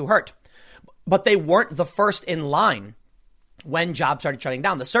starting to hurt. But they weren't the first in line when jobs started shutting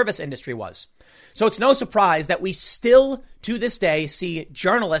down. The service industry was. So it's no surprise that we still, to this day, see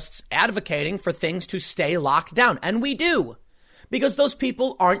journalists advocating for things to stay locked down. And we do. Because those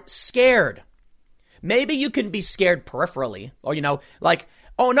people aren't scared. Maybe you can be scared peripherally. Or, like,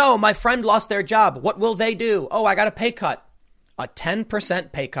 oh no, my friend lost their job. What will they do? Oh, I got a pay cut. A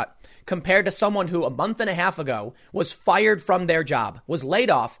 10% pay cut. Compared to someone who a month and a half ago was fired from their job, was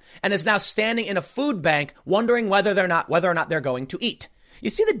laid off, and is now standing in a food bank wondering whether or not they're going to eat. You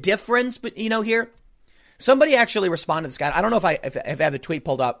see the difference, but here? Somebody actually responded to this guy. I don't know if I have the tweet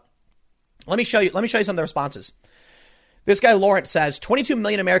pulled up. Let me show you some of the responses. This guy, Laurent, says 22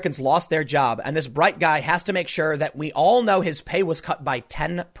 million Americans lost their job, and this bright guy has to make sure that we all know his pay was cut by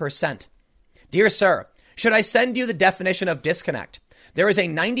 10%. Dear sir, should I send you the definition of disconnect? There is a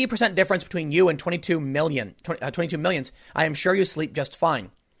 90% difference between you and 22 millions. I am sure you sleep just fine.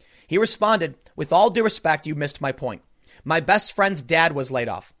 He responded, with all due respect, you missed my point. My best friend's dad was laid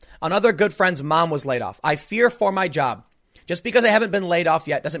off. Another good friend's mom was laid off. I fear for my job. Just because I haven't been laid off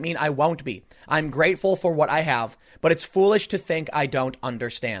yet doesn't mean I won't be. I'm grateful for what I have, but it's foolish to think I don't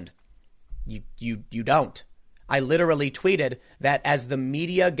understand. You don't. I literally tweeted that as the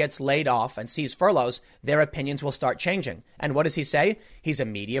media gets laid off and sees furloughs, their opinions will start changing. And what does he say? He's a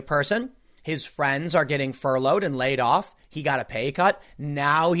media person. His friends are getting furloughed and laid off. He got a pay cut.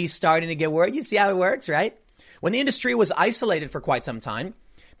 Now he's starting to get worried. You see how it works, right? When the industry was isolated for quite some time,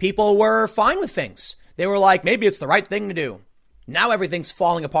 people were fine with things. They were like, maybe it's the right thing to do. Now everything's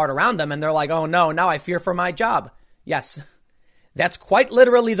falling apart around them and they're like, oh no, now I fear for my job. Yes, that's quite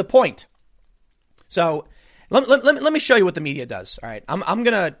literally the point. So let me show you what the media does. All right.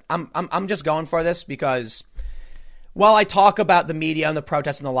 I'm just going for this because while I talk about the media and the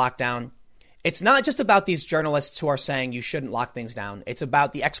protests and the lockdown, it's not just about these journalists who are saying you shouldn't lock things down. It's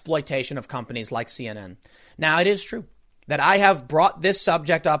about the exploitation of companies like CNN. Now, it is true that I have brought this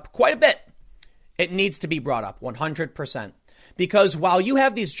subject up quite a bit. It needs to be brought up 100%, because while you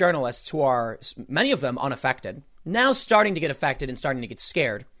have these journalists who are, many of them unaffected, now starting to get affected and starting to get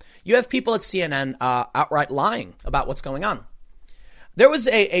scared, you have people at CNN outright lying about what's going on. There was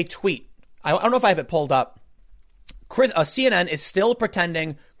a tweet. I don't know if I have it pulled up. CNN is still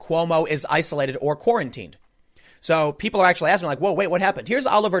pretending Cuomo is isolated or quarantined. So people are actually asking like, whoa, wait, what happened? Here's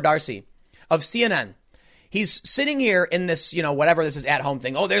Oliver Darcy of CNN. He's sitting here in this, whatever this is at home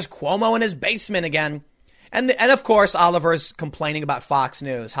thing. Oh, there's Cuomo in his basement again. And of course, Oliver's complaining about Fox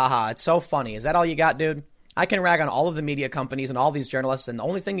News. Haha, it's so funny. Is that all you got, dude? I can rag on all of the media companies and all these journalists, and the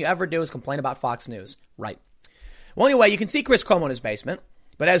only thing you ever do is complain about Fox News. Right. Well, anyway, you can see Chris Cuomo in his basement.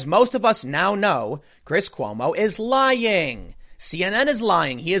 But as most of us now know, Chris Cuomo is lying. CNN is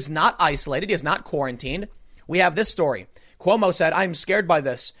lying. He is not isolated. He is not quarantined. We have this story. Cuomo said, I'm scared by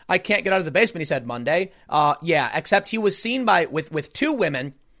this. I can't get out of the basement, he said Monday. Yeah, except he was seen with two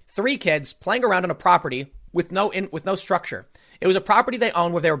women, 3 kids, playing around on a property with no structure. It was a property they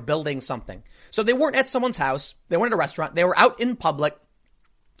owned where they were building something. So they weren't at someone's house. They weren't at a restaurant. They were out in public.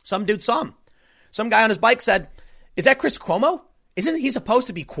 Some dude saw him. Some guy on his bike said, is that Chris Cuomo? Isn't he supposed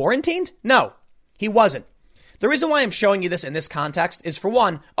to be quarantined? No, he wasn't. The reason why I'm showing you this in this context is, for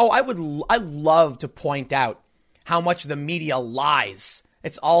one, I love to point out how much the media lies.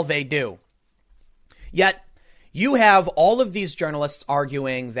 It's all they do. Yet you have all of these journalists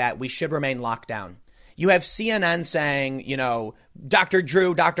arguing that we should remain locked down. You have CNN saying, Dr.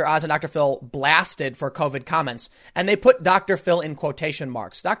 Drew, Dr. Oz, and Dr. Phil blasted for COVID comments. And they put Dr. Phil in quotation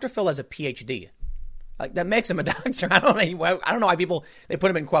marks. Dr. Phil has a PhD. That makes him a doctor. I don't know why they put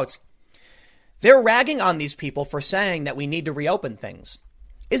him in quotes. They're ragging on these people for saying that we need to reopen things.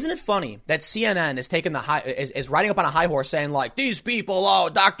 Isn't it funny that CNN is taking is riding up on a high horse saying like, these people, oh,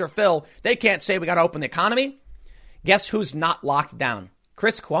 Dr. Phil, they can't say we got to open the economy. Guess who's not locked down?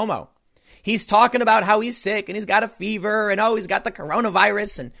 Chris Cuomo. He's talking about how he's sick and he's got a fever and he's got the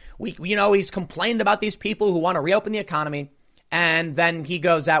coronavirus and he's complained about these people who want to reopen the economy. And then he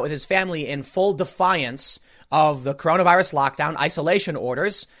goes out with his family in full defiance of the coronavirus lockdown isolation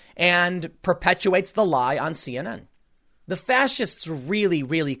orders and perpetuates the lie on CNN. The fascists really,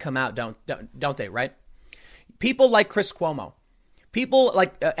 really come out, don't they, right? People like Chris Cuomo, people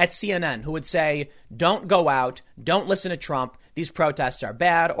like at CNN who would say, don't go out, don't listen to Trump, these protests are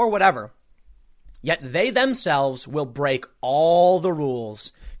bad or whatever. Yet they themselves will break all the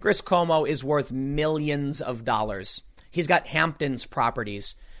rules. Chris Cuomo is worth millions of dollars. He's got Hamptons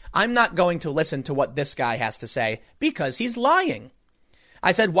properties. I'm not going to listen to what this guy has to say because he's lying.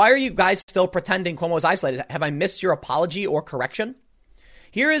 I said, why are you guys still pretending Cuomo's isolated? Have I missed your apology or correction?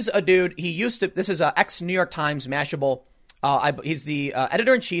 Here is a dude. This is an ex-New York Times Mashable. He's the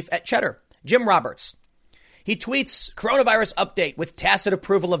editor-in-chief at Cheddar, Jim Roberts. He tweets, coronavirus update with tacit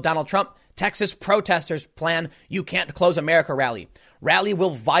approval of Donald Trump. Texas protesters plan You Can't Close America rally. Rally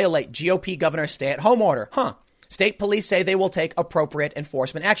will violate GOP governor's stay-at-home order. State police say they will take appropriate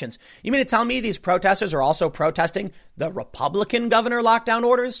enforcement actions. You mean to tell me these protesters are also protesting the Republican governor lockdown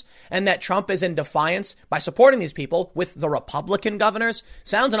orders and that Trump is in defiance by supporting these people with the Republican governors?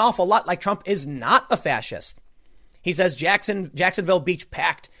 Sounds an awful lot like Trump is not a fascist. He says Jacksonville beach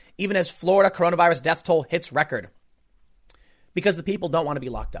packed even as Florida coronavirus death toll hits record because the people don't want to be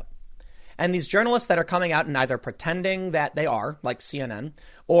locked up. And these journalists that are coming out and either pretending that they are, like CNN,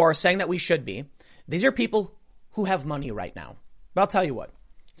 or saying that we should be, these are people who have money right now. But I'll tell you what,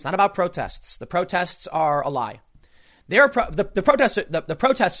 it's not about protests. The protests are a lie. The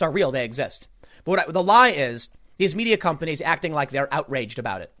protests are real. They exist. But the lie is these media companies acting like they're outraged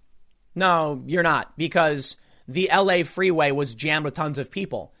about it. No, you're not, because the LA freeway was jammed with tons of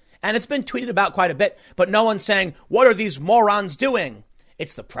people. And it's been tweeted about quite a bit, but no one's saying, what are these morons doing?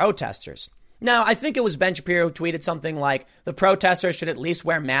 It's the protesters. Now, I think it was Ben Shapiro who tweeted something like the protesters should at least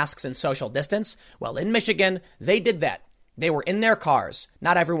wear masks and social distance. Well, in Michigan, they did that. They were in their cars.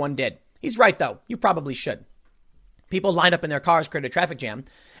 Not everyone did. He's right, though. You probably should. People lined up in their cars, created a traffic jam.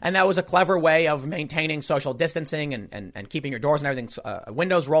 And that was a clever way of maintaining social distancing and keeping your doors and everything,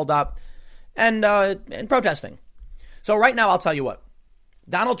 windows rolled up and protesting. So right now, I'll tell you what.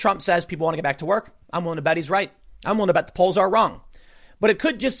 Donald Trump says people want to get back to work. I'm willing to bet he's right. I'm willing to bet the polls are wrong. But it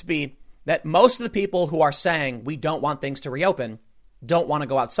could just be that most of the people who are saying we don't want things to reopen don't want to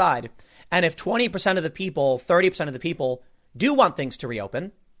go outside. And if 20% of the people, 30% of the people do want things to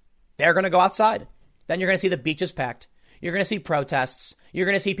reopen, they're going to go outside. Then you're going to see the beaches packed. You're going to see protests. You're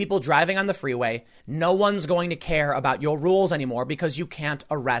going to see people driving on the freeway. No one's going to care about your rules anymore because you can't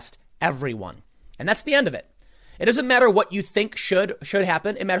arrest everyone. And that's the end of it. It doesn't matter what you think should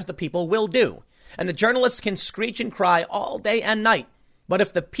happen. It matters what the people will do. And the journalists can screech and cry all day and night. But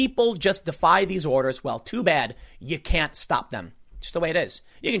if the people just defy these orders, well, too bad. You can't stop them. Just the way it is.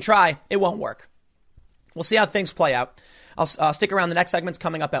 You can try. It won't work. We'll see how things play out. I'll stick around. The next segment's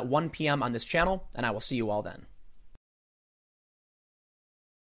coming up at 1 p.m. on this channel, and I will see you all then.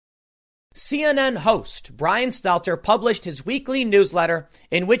 CNN host Brian Stelter published his weekly newsletter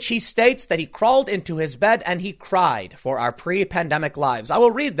in which he states that he crawled into his bed and he cried for our pre-pandemic lives. I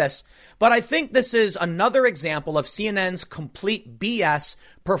will read this, but I think this is another example of CNN's complete BS,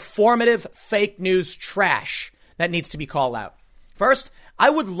 performative fake news trash that needs to be called out. First, I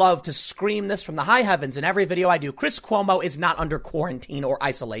would love to scream this from the high heavens in every video I do. Chris Cuomo is not under quarantine or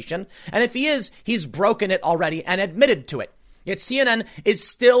isolation. And if he is, he's broken it already and admitted to it. Yet CNN is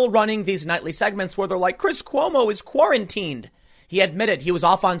still running these nightly segments where they're like, Chris Cuomo is quarantined. He admitted he was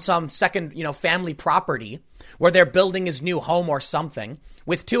off on some second, family property where they're building his new home or something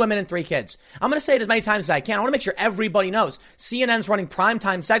with 2 women and 3 kids. I'm going to say it as many times as I can. I want to make sure everybody knows CNN's running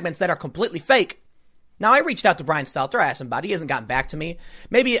primetime segments that are completely fake. Now, I reached out to Brian Stelter. I asked him about it. He hasn't gotten back to me.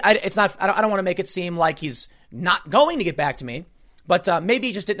 Maybe I don't want to make it seem like he's not going to get back to me. But maybe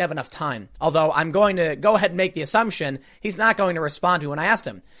he just didn't have enough time. Although I'm going to go ahead and make the assumption he's not going to respond to me when I asked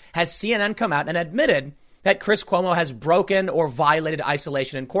him. Has CNN come out and admitted that Chris Cuomo has broken or violated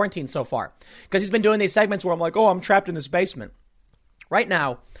isolation and quarantine so far? Because he's been doing these segments where I'm like, I'm trapped in this basement. Right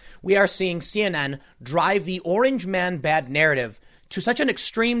now, we are seeing CNN drive the orange man bad narrative to such an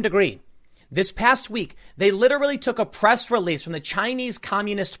extreme degree. This past week, they literally took a press release from the Chinese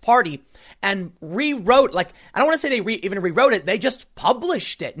Communist Party and rewrote, I don't want to say they even rewrote it. They just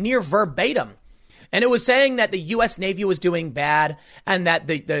published it near verbatim. And it was saying that the U.S. Navy was doing bad and that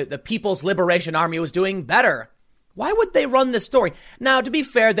the People's Liberation Army was doing better. Why would they run this story? Now, to be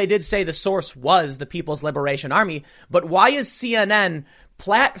fair, they did say the source was the People's Liberation Army. But why is CNN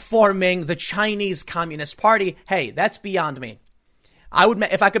platforming the Chinese Communist Party? Hey, that's beyond me.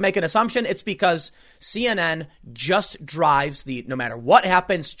 If I could make an assumption, it's because CNN just drives the no matter what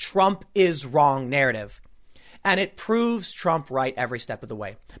happens, Trump is wrong narrative. And it proves Trump right every step of the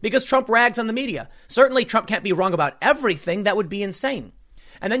way. Because Trump rags on the media. Certainly Trump can't be wrong about everything. That would be insane.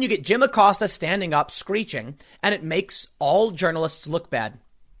 And then you get Jim Acosta standing up, screeching, and it makes all journalists look bad.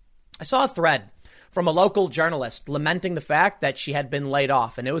 I saw a thread from a local journalist lamenting the fact that she had been laid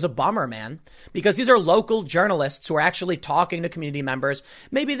off. And it was a bummer, man, because these are local journalists who are actually talking to community members.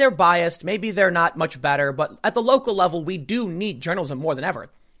 Maybe they're biased. Maybe they're not much better. But at the local level, we do need journalism more than ever.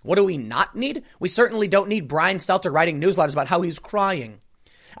 What do we not need? We certainly don't need Brian Stelter writing newsletters about how he's crying.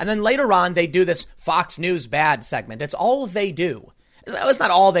 And then later on, they do this Fox News bad segment. It's all they do. It's not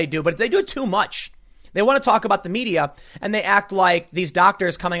all they do, but they do it too much. They want to talk about the media, and they act like these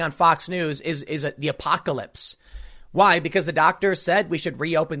doctors coming on Fox News is the apocalypse. Why? Because the doctor said we should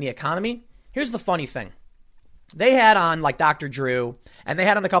reopen the economy. Here's the funny thing. They had on like Dr. Drew, and they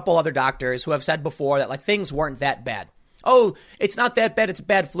had on a couple other doctors who have said before that like things weren't that bad. Oh, it's not that bad. It's a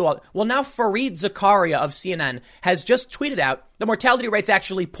bad flu. Well, now Fareed Zakaria of CNN has just tweeted out the mortality rate's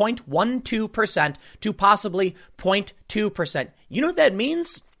actually 0.12% to possibly 0.2%. You know what that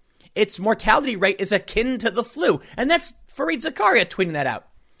means? Its mortality rate is akin to the flu. And that's Fareed Zakaria tweeting that out.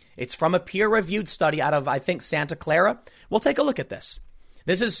 It's from a peer-reviewed study out of, I think, Santa Clara. We'll take a look at this.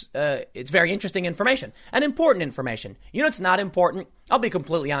 This is, it's very interesting information and important information. You know, it's not important. I'll be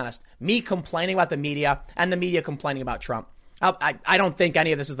completely honest. Me complaining about the media and the media complaining about Trump. I don't think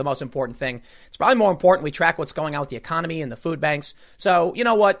any of this is the most important thing. It's probably more important we track what's going on with the economy and the food banks. So, you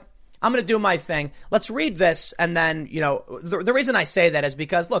know what? I'm going to do my thing. Let's read this. And then, you know, the reason I say that is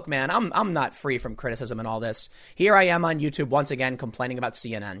because, look, man, I'm not free from criticism and all this. Here I am on YouTube once again complaining about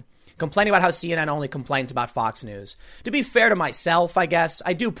CNN. Complaining about how CNN only complains about Fox News. To be fair to myself, I guess,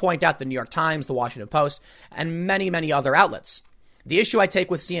 I do point out the New York Times, the Washington Post, and many, many other outlets. The issue I take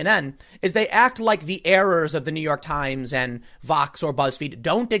with CNN is they act like the errors of the New York Times and Vox or BuzzFeed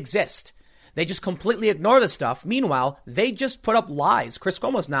don't exist. They just completely ignore the stuff. Meanwhile, they just put up lies. Chris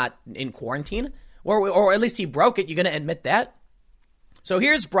Cuomo's not in quarantine, or at least he broke it. You going to admit that? So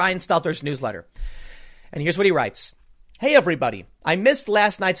here's Brian Stelter's newsletter. And here's what he writes. Hey, everybody. I missed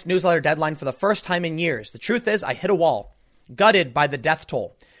last night's newsletter deadline for the first time in years. The truth is I hit a wall. Gutted by the death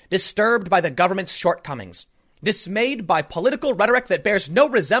toll. Disturbed by the government's shortcomings. Dismayed by political rhetoric that bears no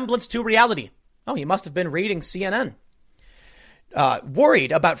resemblance to reality. Oh, he must have been reading CNN.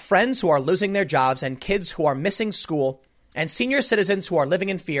 Worried about friends who are losing their jobs and kids who are missing school and senior citizens who are living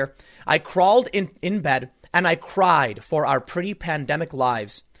in fear. I crawled in bed and I cried for our pre-pandemic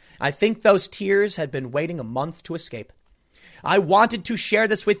lives. I think those tears had been waiting a month to escape. I wanted to share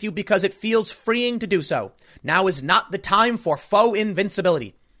this with you because it feels freeing to do so. Now is not the time for faux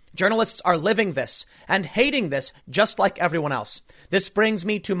invincibility. Journalists are living this and hating this just like everyone else. This brings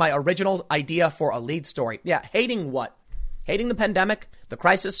me to my original idea for a lead story. Yeah, hating what? Hating the pandemic, the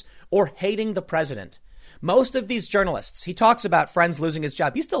crisis, or hating the president? Most of these journalists, he talks about friends losing his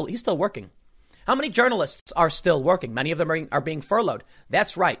job. He's still working. How many journalists are still working? Many of them are being furloughed.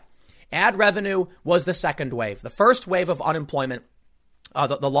 That's right. Ad revenue was the second wave. The first wave of unemployment,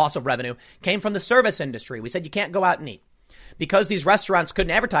 the loss of revenue, came from the service industry. We said you can't go out and eat. Because these restaurants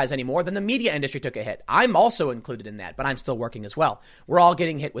couldn't advertise anymore, then the media industry took a hit. I'm also included in that, but I'm still working as well. We're all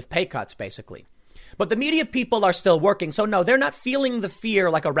getting hit with pay cuts, basically. But the media people are still working. So no, they're not feeling the fear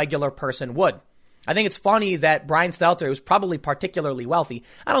like a regular person would. I think it's funny that Brian Stelter, who's probably particularly wealthy,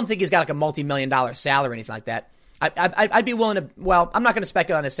 I don't think he's got like a multi-million-dollar salary or anything like that. I'd be willing to, well, I'm not going to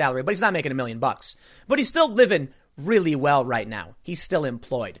speculate on his salary, but he's not making $1 million. But he's still living really well right now. He's still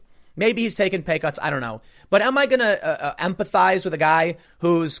employed. Maybe he's taking pay cuts. I don't know. But am I going to empathize with a guy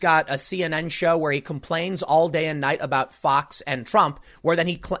who's got a CNN show where he complains all day and night about Fox and Trump, where then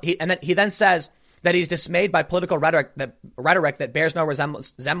he then says that he's dismayed by political rhetoric that bears no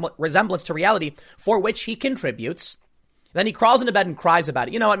resemblance to reality, for which he contributes. Then he crawls into bed and cries about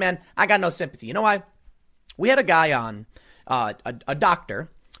it. You know what, man? I got no sympathy. You know why? We had a guy on, a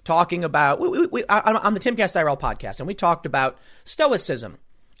doctor, talking about on the Timcast IRL podcast, and we talked about stoicism.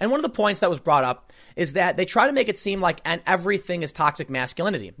 And one of the points that was brought up is that they try to make it seem like everything is toxic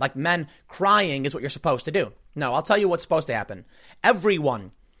masculinity, like men crying is what you're supposed to do. No, I'll tell you what's supposed to happen.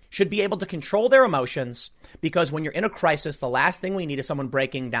 Everyone should be able to control their emotions, because when you're in a crisis, the last thing we need is someone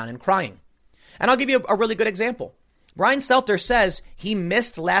breaking down and crying. And I'll give you a really good example. Brian Stelter says he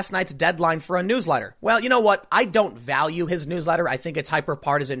missed last night's deadline for a newsletter. Well, you know what? I don't value his newsletter. I think it's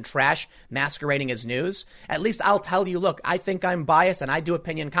hyper-partisan trash masquerading as news. At least I'll tell you, look, I think I'm biased and I do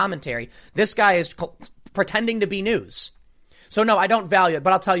opinion commentary. This guy is pretending to be news. So no, I don't value it,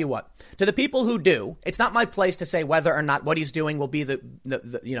 but I'll tell you what. To the people who do, it's not my place to say whether or not what he's doing will be the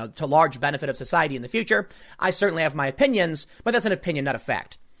to large benefit of society in the future. I certainly have my opinions, but that's an opinion, not a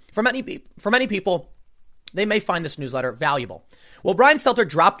fact. For many people, they may find this newsletter valuable. Well, Brian Stelter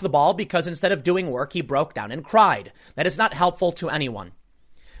dropped the ball because instead of doing work, he broke down and cried. That is not helpful to anyone.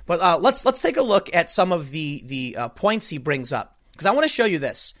 But let's take a look at some of the points he brings up, because I want to show you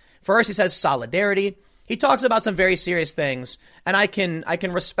this. First, he says solidarity. He talks about some very serious things, and I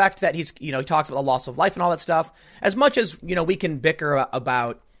can respect that he talks about the loss of life and all that stuff. As much as, we can bicker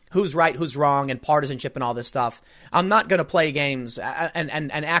about who's right, who's wrong, and partisanship and all this stuff, I'm not going to play games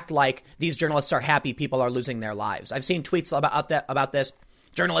and act like these journalists are happy people are losing their lives. I've seen tweets about this.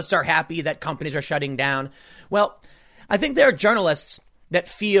 Journalists are happy that companies are shutting down. Well, I think there are journalists that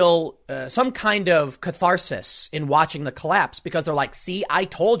feel some kind of catharsis in watching the collapse because they're like, see, I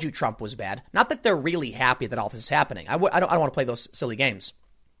told you Trump was bad. Not that they're really happy that all this is happening. I don't want to play those silly games.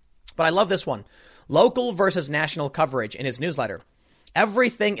 But I love this one. Local versus national coverage in his newsletter.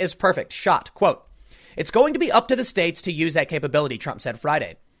 Everything is perfect. Shot. Quote, it's going to be up to the states to use that capability, Trump said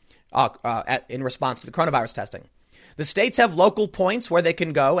Friday in response to the coronavirus testing. The states have local points where they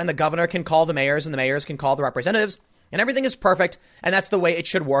can go, and the governor can call the mayors and the mayors can call the representatives. And everything is perfect, and that's the way it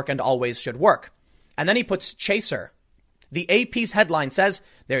should work and always should work. And then he puts chaser. The AP's headline says,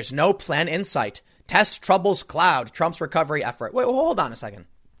 there's no plan in sight. Test troubles cloud Trump's recovery effort. Wait, hold on a second,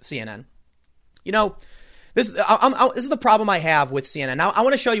 CNN. This is the problem I have with CNN. Now, I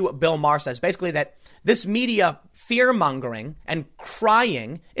want to show you what Bill Maher says. Basically, that this media fear-mongering and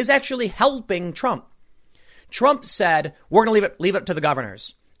crying is actually helping Trump. Trump said, we're going to leave it to the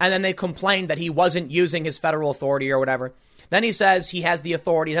governors. And then they complained that he wasn't using his federal authority or whatever. Then he says he has the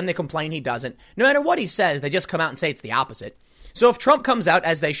authority. Then they complain he doesn't. No matter what he says, they just come out and say it's the opposite. So if Trump comes out,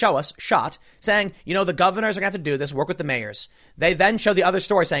 as they show us, shot, saying, the governors are going to have to do this, work with the mayors. They then show the other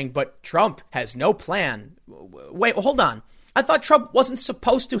story saying, but Trump has no plan. Wait, hold on. I thought Trump wasn't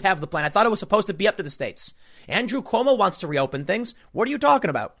supposed to have the plan. I thought it was supposed to be up to the states. Andrew Cuomo wants to reopen things. What are you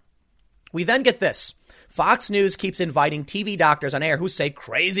talking about? We then get this. Fox News keeps inviting TV doctors on air who say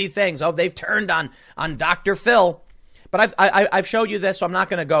crazy things. Oh, they've turned on Dr. Phil. But I've showed you this, so I'm not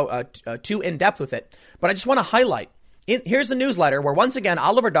going to go too in depth with it. But I just want to highlight. Here's the newsletter where, once again,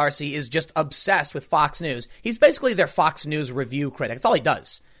 Oliver Darcy is just obsessed with Fox News. He's basically their Fox News review critic. That's all he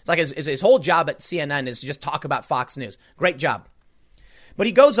does. It's like his whole job at CNN is to just talk about Fox News. Great job. But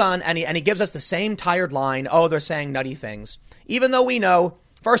he goes on and he gives us the same tired line. Oh, they're saying nutty things. Even though we know,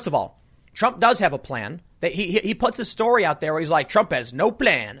 first of all, Trump does have a plan. He puts a story out there where he's like, Trump has no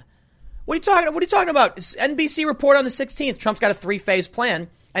plan. What are you talking about? NBC report on the 16th. Trump's got a 3-phase plan,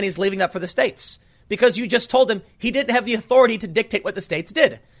 and he's leaving that for the states because you just told him he didn't have the authority to dictate what the states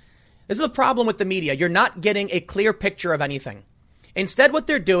did. This is the problem with the media. You're not getting a clear picture of anything. Instead, what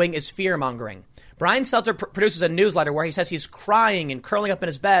they're doing is fear-mongering. Brian Stelter produces a newsletter where he says he's crying and curling up in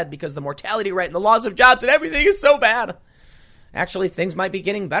his bed because the mortality rate and the loss of jobs and everything is so bad. Actually, things might be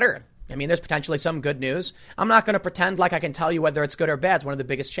getting better. I mean, there's potentially some good news. I'm not going to pretend like I can tell you whether it's good or bad. It's one of the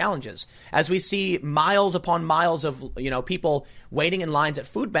biggest challenges. As we see miles upon miles of, people waiting in lines at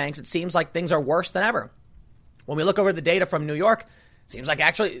food banks, it seems like things are worse than ever. When we look over the data from New York, it seems like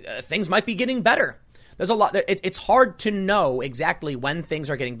actually things might be getting better. There's a lot. It's hard to know exactly when things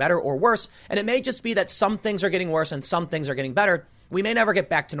are getting better or worse. And it may just be that some things are getting worse and some things are getting better. We may never get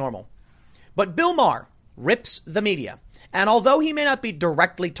back to normal. But Bill Maher rips the media. And although he may not be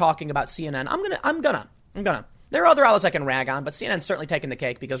directly talking about CNN, I'm gonna. There are other outlets I can rag on, but CNN's certainly taking the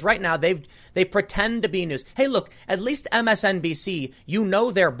cake because right now they pretend to be news. Hey, look, at least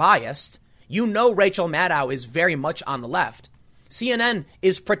MSNBC, they're biased. Rachel Maddow is very much on the left. CNN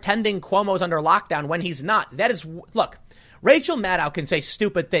is pretending Cuomo's under lockdown when he's not. Look, Rachel Maddow can say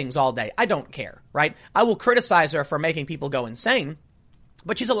stupid things all day. I don't care, right? I will criticize her for making people go insane.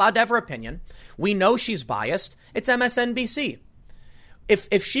 But she's allowed to have her opinion. We know she's biased. It's MSNBC.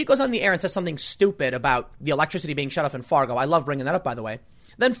 If she goes on the air and says something stupid about the electricity being shut off in Fargo, I love bringing that up, by the way,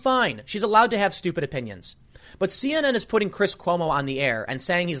 then fine. She's allowed to have stupid opinions. But CNN is putting Chris Cuomo on the air and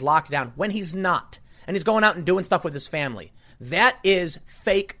saying he's locked down when he's not. And he's going out and doing stuff with his family. That is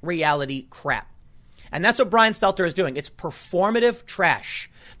fake reality crap. And that's what Brian Stelter is doing. It's performative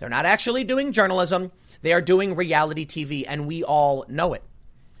trash. They're not actually doing journalism. They are doing reality TV, and we all know it.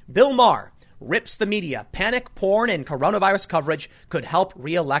 Bill Maher rips the media. Panic porn and coronavirus coverage could help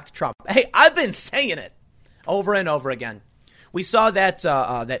re-elect Trump. Hey, I've been saying it over and over again. We saw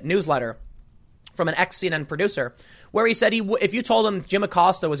that newsletter from an ex-CNN producer where he said if you told him Jim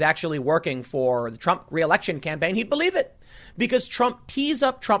Acosta was actually working for the Trump re-election campaign, he'd believe it because Acosta tees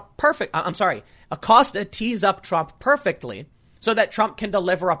up Trump perfectly so that Trump can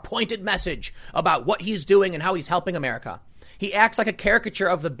deliver a pointed message about what he's doing and how he's helping America. He acts like a caricature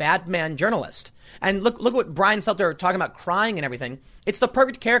of the bad man journalist. And look what Brian Stelter talking about crying and everything. It's the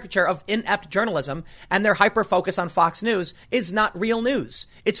perfect caricature of inept journalism, and their hyper focus on Fox News is not real news.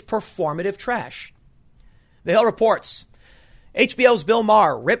 It's performative trash. The Hill reports HBO's Bill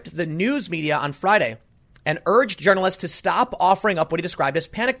Maher ripped the news media on Friday and urged journalists to stop offering up what he described as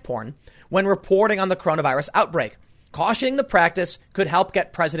panic porn when reporting on the coronavirus outbreak, cautioning the practice could help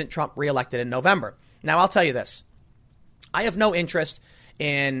get President Trump reelected in November. Now, I'll tell you this. I have no interest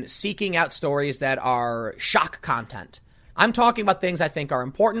in seeking out stories that are shock content. I'm talking about things I think are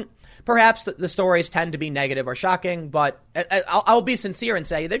important. Perhaps the stories tend to be negative or shocking, but I'll be sincere and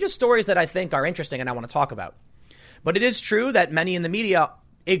say they're just stories that I think are interesting and I want to talk about. But it is true that many in the media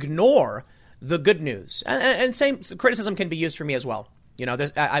ignore the good news. And same criticism can be used for me as well. You know,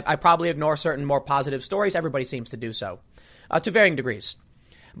 I probably ignore certain more positive stories. Everybody seems to do so to varying degrees.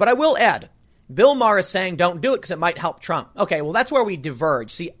 But I will add, Bill Maher is saying don't do it because it might help Trump. Okay, well, that's where we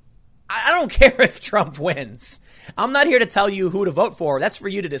diverge. See, I don't care if Trump wins. I'm not here to tell you who to vote for. That's for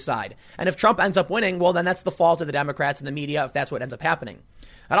you to decide. And if Trump ends up winning, well, then that's the fault of the Democrats and the media if that's what ends up happening.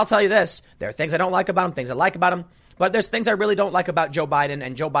 And I'll tell you this. There are things I don't like about him, things I like about him. But there's things I really don't like about Joe Biden,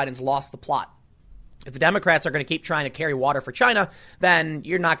 and Joe Biden's lost the plot. If the Democrats are going to keep trying to carry water for China, then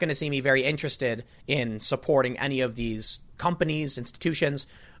you're not going to see me very interested in supporting any of these companies, institutions,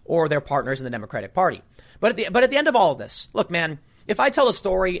 or their partners in the Democratic Party. But at the end of all of this, look, man, if I tell a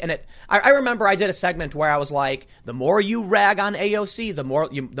story and I remember I did a segment where I was like, the more you rag on AOC,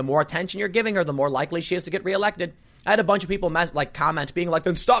 the more attention you're giving her, the more likely she is to get reelected. I had a bunch of people comment being like,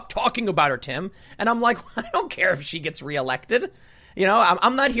 then stop talking about her, Tim. And I'm like, I don't care if she gets reelected. You know,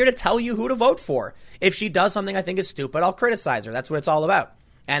 I'm not here to tell you who to vote for. If she does something I think is stupid, I'll criticize her. That's what it's all about.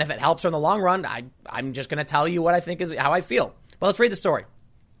 And if it helps her in the long run, I'm just going to tell you what I think is how I feel. But let's read the story.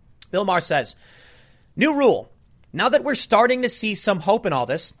 Bill Maher says, new rule. Now that we're starting to see some hope in all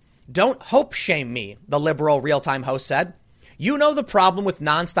this, don't hope shame me, the liberal real-time host said. You know the problem with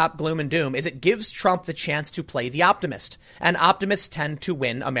nonstop gloom and doom is it gives Trump the chance to play the optimist, and optimists tend to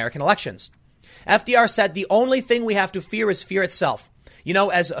win American elections. FDR said the only thing we have to fear is fear itself. You know,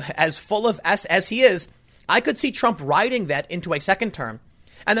 as full of S as he is, I could see Trump riding that into a second term,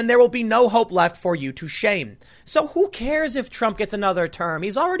 and then there will be no hope left for you to shame. So who cares if Trump gets another term?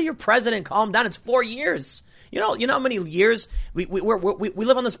 He's already your president. Calm down. It's 4 years. You know how many years we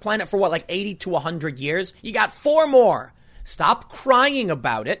live on this planet for what, like 80 to 100 years? You got 4 more. Stop crying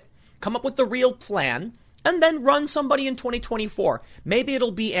about it. Come up with the real plan and then run somebody in 2024. Maybe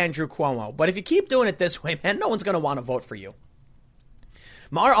it'll be Andrew Cuomo. But if you keep doing it this way, man, no one's going to want to vote for you.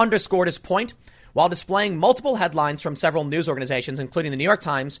 Maher underscored his point while displaying multiple headlines from several news organizations, including the New York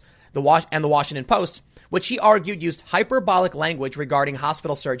Times and the Washington Post, which he argued used hyperbolic language regarding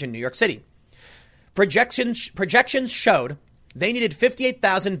hospital surge in New York City. Projections showed they needed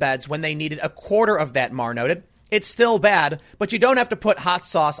 58,000 beds when they needed a quarter of that, Maher noted. It's still bad, but you don't have to put hot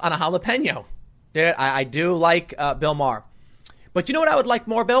sauce on a jalapeno. Dude, I do like Bill Maher. But you know what I would like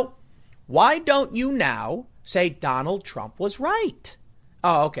more, Bill? Why don't you now say Donald Trump was right?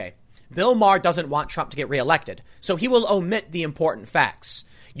 Oh, okay. Bill Maher doesn't want Trump to get reelected, so he will omit the important facts.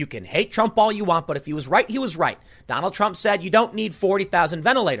 You can hate Trump all you want, but if he was right, he was right. Donald Trump said you don't need 40,000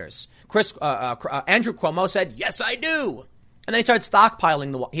 ventilators. Andrew Cuomo said, yes, I do. And then he started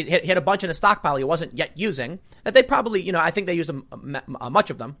stockpiling. He had a bunch in a stockpile he wasn't yet using. That they probably, I think they used much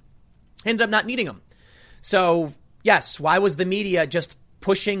of them. Ended up not needing them. So, yes, why was the media just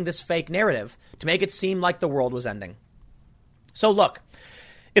pushing this fake narrative to make it seem like the world was ending? So, look,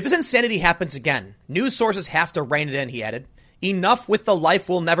 if this insanity happens again, news sources have to rein it in, he added. Enough with the life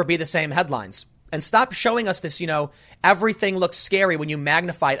will never be the same headlines. And stop showing us this, everything looks scary when you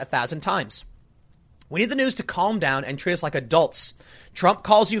magnify it 1,000 times. We need the news to calm down and treat us like adults. Trump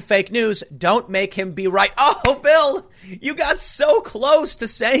calls you fake news. Don't make him be right. Oh, Bill, you got so close to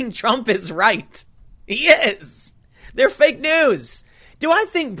saying Trump is right. He is. They're fake news. Do I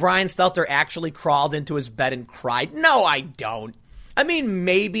think Brian Stelter actually crawled into his bed and cried? No, I don't. I mean,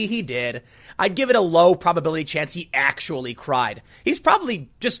 maybe he did. I'd give it a low probability chance he actually cried. He's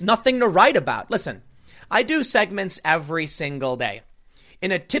probably just nothing to write about. Listen, I do segments every single day.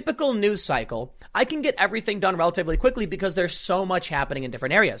 In a typical news cycle, I can get everything done relatively quickly because there's so much happening in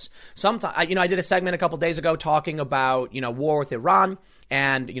different areas. Sometimes, I did a segment a couple days ago talking about, war with Iran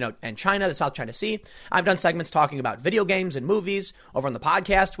and China, the South China Sea. I've done segments talking about video games and movies. Over on the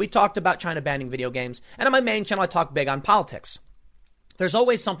podcast, we talked about China banning video games. And on my main channel, I talk big on politics. There's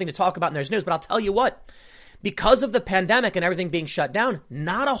always something to talk about and there's news, but I'll tell you what. Because of the pandemic and everything being shut down,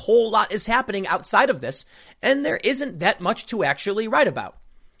 not a whole lot is happening outside of this, and there isn't that much to actually write about.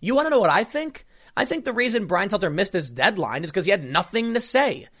 You want to know what I think? I think the reason Brian Stelter missed his deadline is because he had nothing to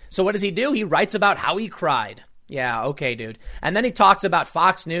say. So what does he do? He writes about how he cried. Yeah, okay, dude. And then he talks about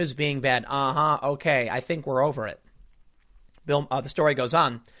Fox News being bad. Okay, I think we're over it. The story goes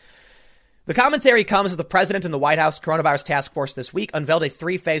on. The commentary comes as the president and the White House coronavirus task force this week unveiled a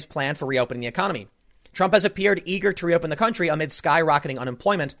 3-phase plan for reopening the economy. Trump has appeared eager to reopen the country amid skyrocketing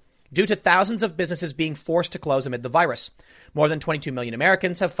unemployment due to thousands of businesses being forced to close amid the virus. More than 22 million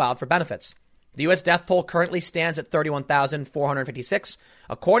Americans have filed for benefits. The U.S. death toll currently stands at 31,456,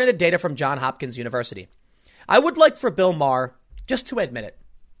 according to data from Johns Hopkins University. I would like for Bill Maher just to admit it.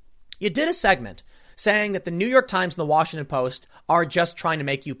 You did a segment saying that the New York Times and the Washington Post are just trying to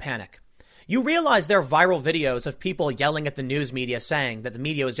make you panic. You realize there are viral videos of people yelling at the news media saying that the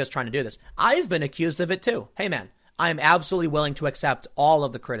media is just trying to do this. I've been accused of it too. Hey man, I am absolutely willing to accept all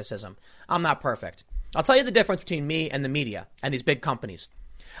of the criticism. I'm not perfect. I'll tell you the difference between me and the media and these big companies.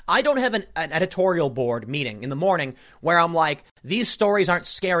 I don't have an editorial board meeting in the morning where I'm like, these stories aren't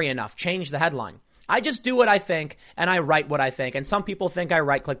scary enough. Change the headline. I just do what I think and I write what I think. And some people think I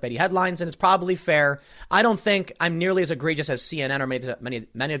write clickbaity headlines, and it's probably fair. I don't think I'm nearly as egregious as CNN or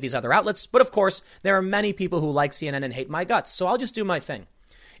many of these other outlets. But of course, there are many people who like CNN and hate my guts. So I'll just do my thing.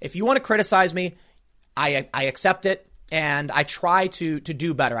 If you want to criticize me, I accept it. And I try to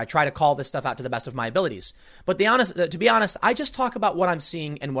do better. I try to call this stuff out to the best of my abilities. But to be honest, I just talk about what I'm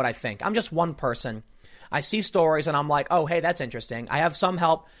seeing and what I think. I'm just one person. I see stories and I'm like, oh, hey, that's interesting. I have some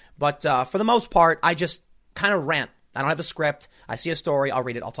help. But for the most part, I just kind of rant. I don't have a script. I see a story. I'll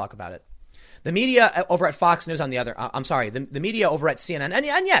read it. I'll talk about it. The media over at Fox News the media over at CNN,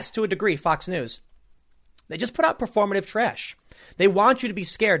 and yes, to a degree, Fox News, they just put out performative trash. They want you to be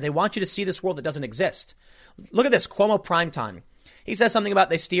scared. They want you to see this world that doesn't exist. Look at this, Cuomo primetime. He says something about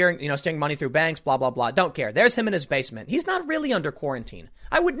they steering money through banks, blah, blah, blah. Don't care. There's him in his basement. He's not really under quarantine.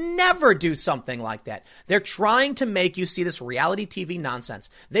 I would never do something like that. They're trying to make you see this reality TV nonsense.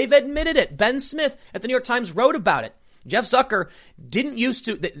 They've admitted it. Ben Smith at the New York Times wrote about it. Jeff Zucker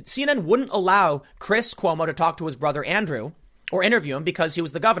CNN wouldn't allow Chris Cuomo to talk to his brother Andrew or interview him because he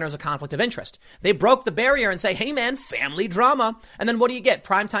was the governor as a conflict of interest. They broke the barrier and say, hey, man, family drama. And then what do you get?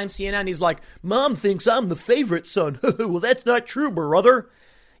 Primetime CNN. He's like, Mom thinks I'm the favorite son. Well, that's not true, brother.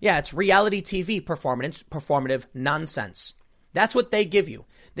 Yeah, it's reality TV performative nonsense. That's what they give you.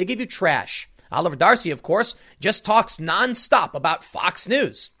 They give you trash. Oliver Darcy, of course, just talks nonstop about Fox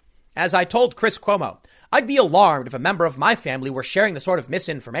News. As I told Chris Cuomo, I'd be alarmed if a member of my family were sharing the sort of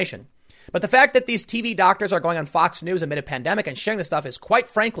misinformation. But the fact that these TV doctors are going on Fox News amid a pandemic and sharing this stuff is quite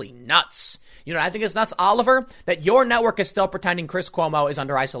frankly nuts. You know, I think it's nuts, Oliver, that your network is still pretending Chris Cuomo is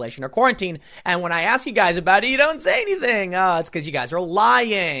under isolation or quarantine. And when I ask you guys about it, you don't say anything. Oh, it's because you guys are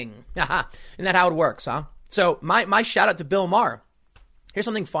lying. Isn't that how it works, huh? So my shout out to Bill Maher. Here's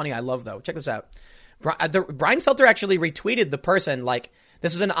something funny I love, though. Check this out. Brian Stelter actually retweeted the person like,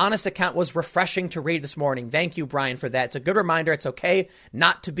 this is an honest account, was refreshing to read this morning. Thank you, Brian, for that. It's a good reminder. It's okay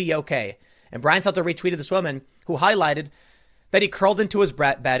not to be okay. And Brian Stelter retweeted this woman who highlighted that he curled into his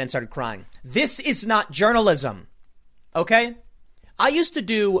bed and started crying. This is not journalism. Okay? I used to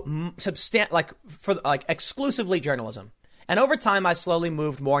do exclusively journalism. And over time, I slowly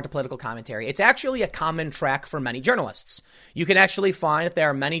moved more into political commentary. It's actually a common track for many journalists. You can actually find that there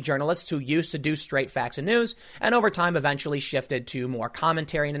are many journalists who used to do straight facts and news, and over time eventually shifted to more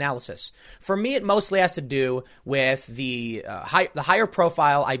commentary and analysis. For me, it mostly has to do with the higher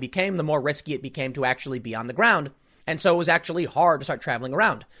profile I became, the more risky it became to actually be on the ground. And so it was actually hard to start traveling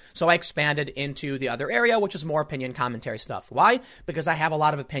around. So I expanded into the other area, which is more opinion commentary stuff. Why? Because I have a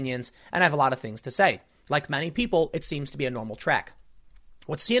lot of opinions and I have a lot of things to say. Like many people, it seems to be a normal track.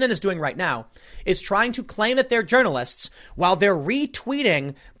 What CNN is doing right now is trying to claim that they're journalists while they're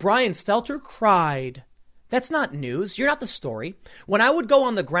retweeting Brian Stelter cried. That's not news. You're not the story. When I would go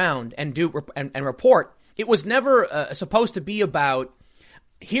on the ground and report, it was never supposed to be about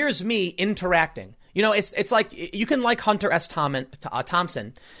here's me interacting. You know, it's like you can like Hunter S.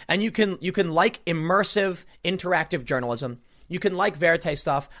 Thompson and you can like immersive interactive journalism. You can like verite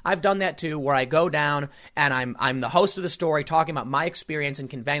stuff. I've done that too, where I go down and I'm the host of the story talking about my experience and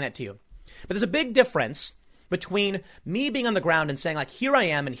conveying that to you. But there's a big difference between me being on the ground and saying like, here I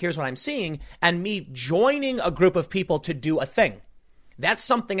am and here's what I'm seeing, and me joining a group of people to do a thing. That's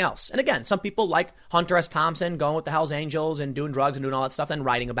something else. And again, some people like Hunter S. Thompson going with the Hells Angels and doing drugs and doing all that stuff and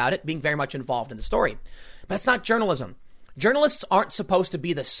writing about it, being very much involved in the story. But it's not journalism. Journalists aren't supposed to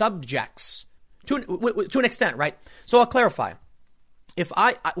be the subjects to an extent, right? So I'll clarify.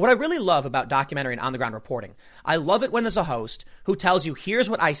 What I really love about documentary and on-the-ground reporting, I love it when there's a host who tells you, here's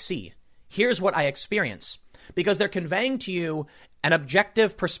what I see, here's what I experience, because they're conveying to you an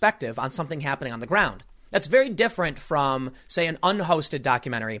objective perspective on something happening on the ground. That's very different from, say, an unhosted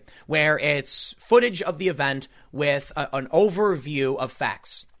documentary where it's footage of the event with an overview of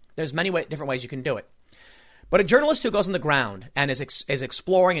facts. There's many different ways you can do it. But a journalist who goes on the ground and is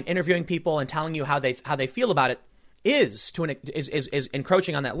exploring and interviewing people and telling you how they feel about it is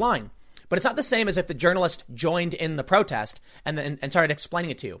encroaching on that line. But it's not the same as if the journalist joined in the protest and started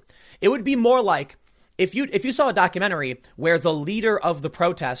explaining it to you. It would be more like if you saw a documentary where the leader of the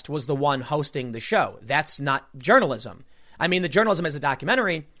protest was the one hosting the show. That's not journalism. I mean, the journalism is a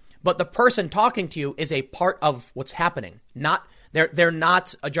documentary, but the person talking to you is a part of what's happening. They're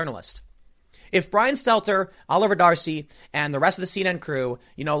not a journalist. If Brian Stelter, Oliver Darcy, and the rest of the CNN crew,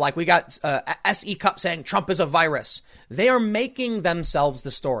 like we got S.E. Cupp saying Trump is a virus, they are making themselves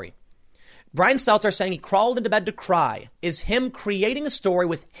the story. Brian Stelter saying he crawled into bed to cry is him creating a story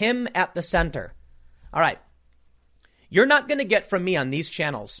with him at the center. All right. You're not going to get from me on these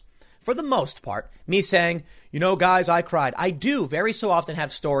channels, for the most part, me saying, guys, I cried. I do very so often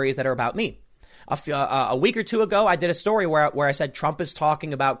have stories that are about me. A week or two ago, I did a story where I said Trump is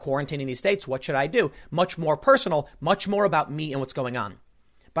talking about quarantining these states. What should I do? Much more personal, much more about me and what's going on.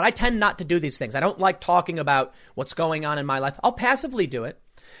 But I tend not to do these things. I don't like talking about what's going on in my life. I'll passively do it.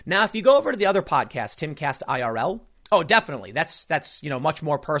 Now, if you go over to the other podcast, Timcast IRL, oh, definitely. That's much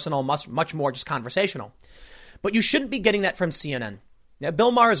more personal, much more just conversational. But you shouldn't be getting that from CNN. Now,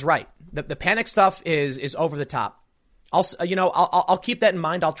 Bill Maher is right. The panic stuff is over the top. I'll keep that in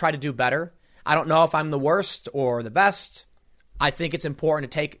mind. I'll try to do better. I don't know if I'm the worst or the best. I think it's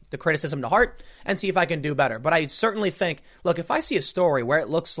important to take the criticism to heart and see if I can do better. But I certainly think, look, if I see a story where it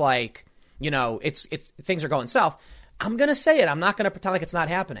looks like, it's things are going south, I'm going to say it. I'm not going to pretend like it's not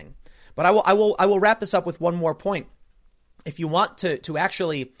happening. But I will wrap this up with one more point. If you want to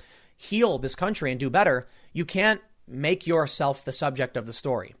actually heal this country and do better, you can't make yourself the subject of the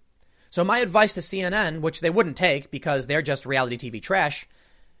story. So my advice to CNN, which they wouldn't take because they're just reality TV trash,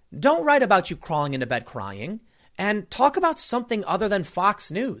 don't write about you crawling into bed crying and talk about something other than Fox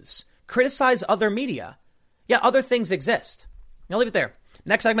News. Criticize other media. Yeah, other things exist. I'll leave it there.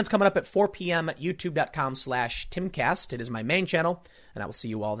 Next segment's coming up at 4 p.m. at youtube.com/Timcast. It is my main channel, and I will see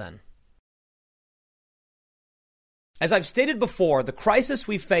you all then. As I've stated before, the crisis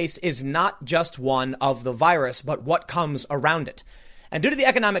we face is not just one of the virus, but what comes around it. And due to the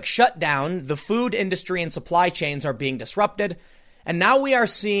economic shutdown, the food industry and supply chains are being disrupted. And now we are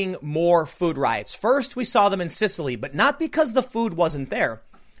seeing more food riots. First, we saw them in Sicily, but not because the food wasn't there,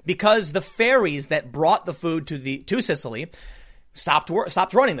 because the ferries that brought the food to Sicily stopped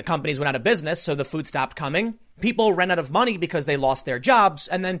running. The companies went out of business, so the food stopped coming. People ran out of money because they lost their jobs,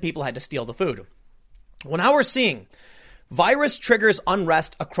 and then people had to steal the food. Well, now we're seeing virus triggers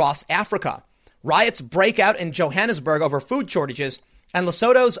unrest across Africa. Riots break out in Johannesburg over food shortages, and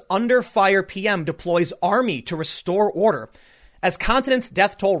Lesotho's under fire PM deploys army to restore order as continent's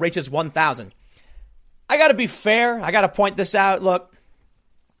death toll reaches 1,000. I got to be fair. I got to point this out. Look,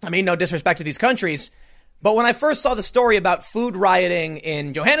 I mean, no disrespect to these countries, but when I first saw the story about food rioting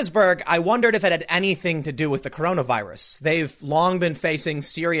in Johannesburg, I wondered if it had anything to do with the coronavirus. They've long been facing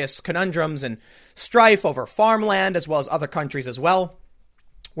serious conundrums and strife over farmland, as well as other countries as well.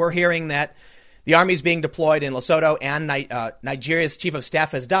 We're hearing that the army's being deployed in Lesotho and Nigeria's chief of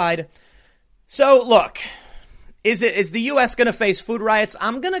staff has died. So, look, is the U.S. going to face food riots?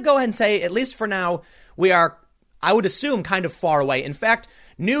 I'm going to go ahead and say, at least for now, we are, I would assume, kind of far away. In fact,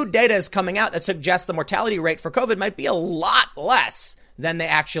 new data is coming out that suggests the mortality rate for COVID might be a lot less than they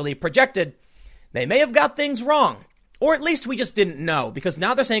actually projected. They may have got things wrong, or at least we just didn't know, because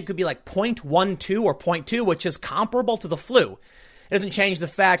now they're saying it could be like 0.12 or 0.2, which is comparable to the flu. It doesn't change the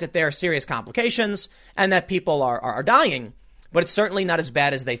fact that there are serious complications and that people are dying, but it's certainly not as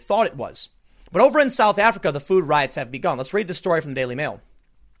bad as they thought it was. But over in South Africa, the food riots have begun. Let's read the story from the Daily Mail.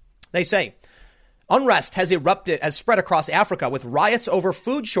 They say, unrest has spread across Africa with riots over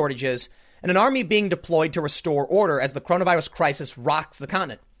food shortages and an army being deployed to restore order as the coronavirus crisis rocks the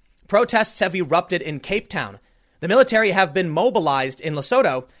continent. Protests have erupted in Cape Town. The military have been mobilized in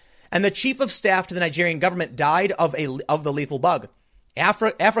Lesotho, and the chief of staff to the Nigerian government died of the lethal bug.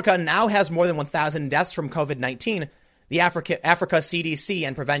 Africa now has more than 1,000 deaths from COVID-19, the Africa CDC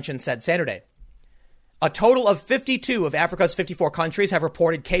and Prevention said Saturday. A total of 52 of Africa's 54 countries have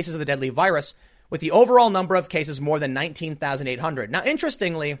reported cases of the deadly virus, with the overall number of cases more than 19,800. Now,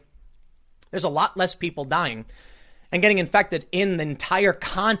 interestingly, there's a lot less people dying and getting infected in the entire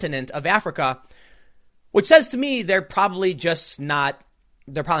continent of Africa, which says to me they're probably not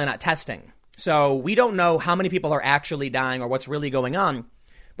testing. So we don't know how many people are actually dying or what's really going on.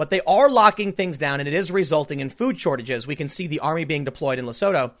 But they are locking things down, and it is resulting in food shortages. We can see the army being deployed in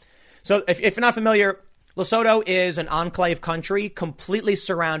Lesotho. So if you're not familiar, Lesotho is an enclave country completely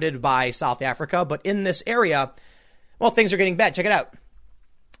surrounded by South Africa. But in this area, well, things are getting bad. Check it out.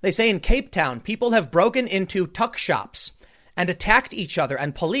 They say in Cape Town, people have broken into tuck shops and attacked each other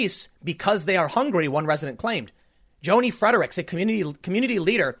and police because they are hungry, one resident claimed. Joni Fredericks, a community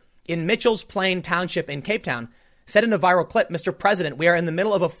leader in Mitchell's Plain Township in Cape Town, said in a viral clip, "Mr. President, we are in the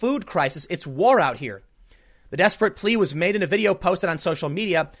middle of a food crisis. It's war out here." The desperate plea was made in a video posted on social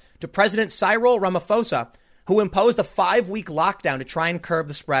media to President Cyril Ramaphosa, who imposed a 5-week lockdown to try and curb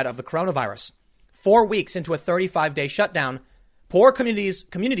the spread of the coronavirus. 4 weeks into a 35-day shutdown, poor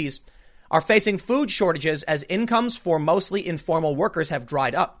communities are facing food shortages as incomes for mostly informal workers have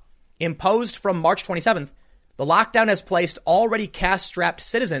dried up. Imposed from March 27th, the lockdown has placed already cash-strapped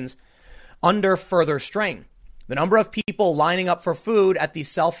citizens under further strain. The number of people lining up for food at the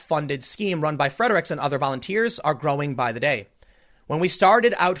self-funded scheme run by Fredericks and other volunteers are growing by the day. When we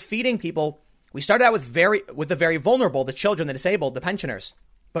started out feeding people, we started out with the very vulnerable, the children, the disabled, the pensioners.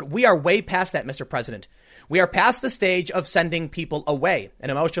 But we are way past that, Mr. President. We are past the stage of sending people away, an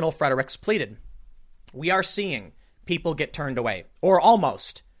emotional Fredericks pleaded. We are seeing people get turned away, or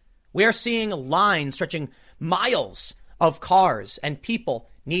almost. We are seeing lines stretching miles of cars and people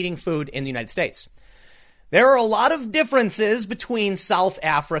needing food in the United States. There are a lot of differences between South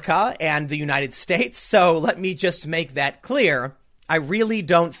Africa and the United States, so let me just make that clear. I really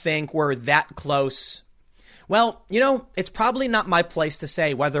don't think we're that close. Well, it's probably not my place to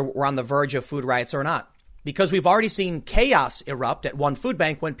say whether we're on the verge of food riots or not, because we've already seen chaos erupt at one food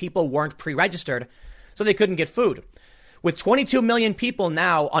bank when people weren't pre-registered, so they couldn't get food. With 22 million people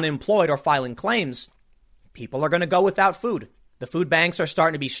now unemployed or filing claims, people are going to go without food. The food banks are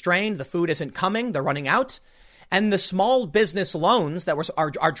starting to be strained. The food isn't coming. They're running out. And the small business loans that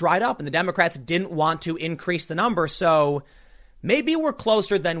are dried up, and the Democrats didn't want to increase the number. So maybe we're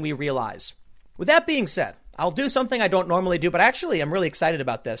closer than we realize. With that being said, I'll do something I don't normally do, but actually I'm really excited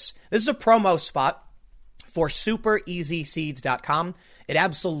about this. This is a promo spot for SuperEasySeeds.com. It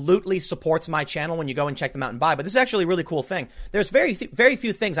absolutely supports my channel when you go and check them out and buy. But this is actually a really cool thing. There's very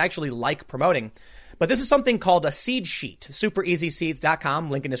few things I actually like promoting. But this is something called a seed sheet.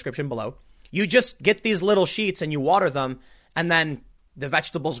 SuperEasySeeds.com, link in description below. You just get these little sheets and you water them, and then the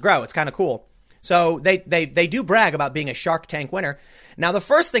vegetables grow. It's kind of cool. So they do brag about being a Shark Tank winner. Now, the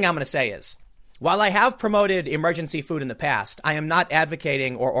first thing I'm going to say is, while I have promoted emergency food in the past, I am not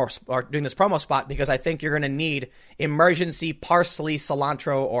advocating or doing this promo spot because I think you're going to need emergency parsley,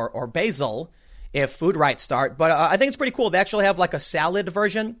 cilantro, or basil if food riots start. But I think it's pretty cool. They actually have like a salad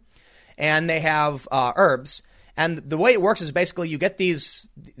version, and they have herbs. And the way it works is basically you get these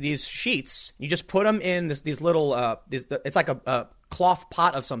sheets. You just put them in these little, it's like a cloth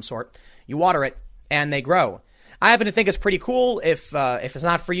pot of some sort. You water it, and they grow. I happen to think it's pretty cool. If it's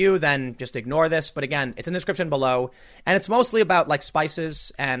not for you, then just ignore this. But again, it's in the description below. And it's mostly about like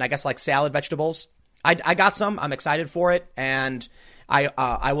spices and I guess like salad vegetables. I got some. I'm excited for it. And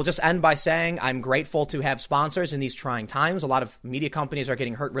I will just end by saying I'm grateful to have sponsors in these trying times. A lot of media companies are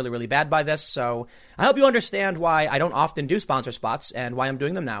getting hurt really, really bad by this. So I hope you understand why I don't often do sponsor spots and why I'm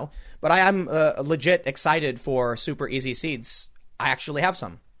doing them now. But I am legit excited for Super Easy Seeds. I actually have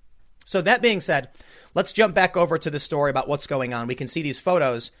some. So that being said, let's jump back over to the story about what's going on. We can see these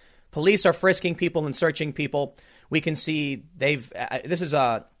photos. Police are frisking people and searching people. We can see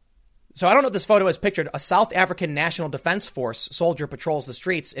so I don't know if this photo is pictured. A South African National Defense Force soldier patrols the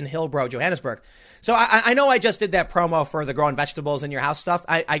streets in Hillbrow, Johannesburg. So I know I just did that promo for the growing vegetables in your house stuff.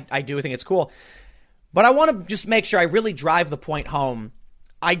 I do think it's cool. But I want to just make sure I really drive the point home.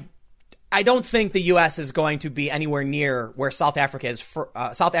 I don't think the U.S. is going to be anywhere near where South Africa is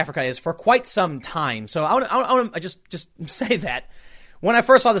for quite some time. So I want to just say that. When I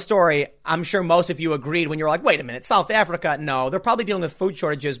first saw the story, I'm sure most of you agreed when you were like, wait a minute, South Africa? No, they're probably dealing with food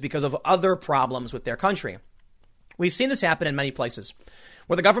shortages because of other problems with their country. We've seen this happen in many places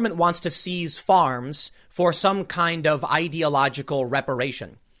where the government wants to seize farms for some kind of ideological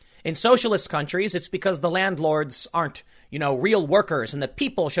reparation. In socialist countries, it's because the landlords aren't, real workers and the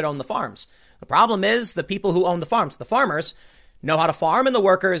people should own the farms. The problem is the people who own the farms, the farmers, know how to farm, and the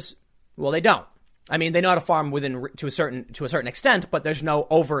workers, well, they don't. I mean, they know how to farm to a certain extent, but there's no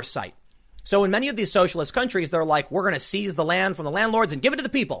oversight. So in many of these socialist countries, they're like, we're going to seize the land from the landlords and give it to the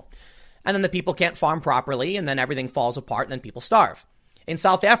people. And then the people can't farm properly, and then everything falls apart, and then people starve. In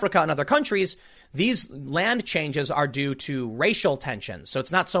South Africa and other countries, these land changes are due to racial tensions. So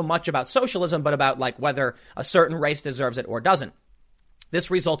it's not so much about socialism, but about like whether a certain race deserves it or doesn't.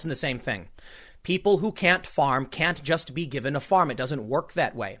 this results in the same thing. People who can't farm can't just be given a farm. It doesn't work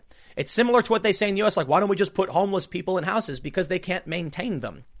that way. It's similar to what they say in the U.S., like, why don't we just put homeless people in houses? Because they can't maintain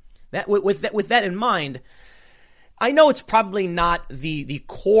them. With that in mind, I know it's probably not the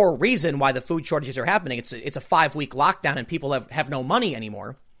core reason why the food shortages are happening. It's a 5-week lockdown and people have no money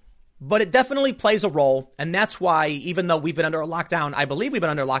anymore. But it definitely plays a role. And that's why, even though we've been under a lockdown, I believe we've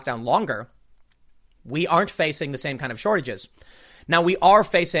been under lockdown longer, we aren't facing the same kind of shortages. Now, we are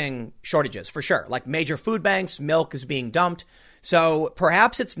facing shortages for sure, like major food banks, milk is being dumped. So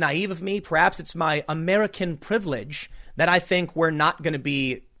perhaps it's naive of me. Perhaps it's my American privilege that I think we're not going to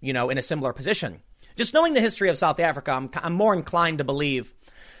be, in a similar position. Just knowing the history of South Africa, I'm more inclined to believe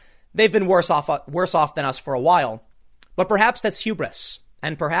they've been worse off than us for a while. But perhaps that's hubris.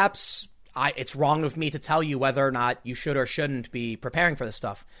 And perhaps it's wrong of me to tell you whether or not you should or shouldn't be preparing for this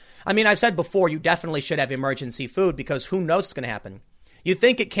stuff. I mean, I've said before, you definitely should have emergency food because who knows what's going to happen. You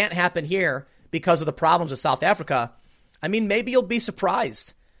think it can't happen here because of the problems of South Africa. I mean, maybe you'll be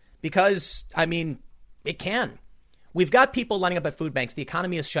surprised because, it can. We've got people lining up at food banks. The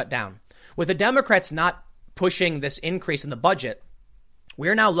economy is shut down. With the Democrats not pushing this increase in the budget,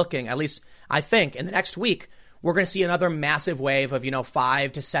 we're now looking, at least I think, in the next week, we're going to see another massive wave of,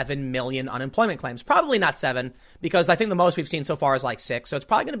 5 to 7 million unemployment claims. Probably not 7, because I think the most we've seen so far is like 6. So it's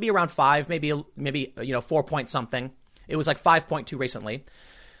probably going to be around 5, maybe 4 point something. It was like 5.2 recently.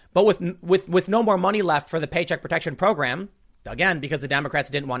 But with no more money left for the Paycheck Protection Program, again, because the Democrats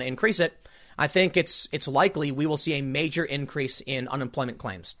didn't want to increase it, I think it's likely we will see a major increase in unemployment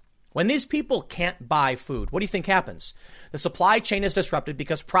claims. When these people can't buy food, what do you think happens? The supply chain is disrupted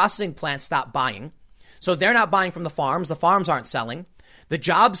because processing plants stop buying. So they're not buying from the farms. The farms aren't selling. The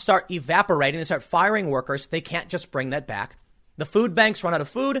jobs start evaporating. They start firing workers. They can't just bring that back. The food banks run out of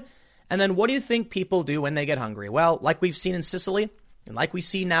food. And then what do you think people do when they get hungry? Well, like we've seen in Sicily and like we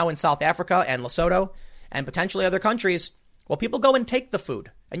see now in South Africa and Lesotho and potentially other countries, well, people go and take the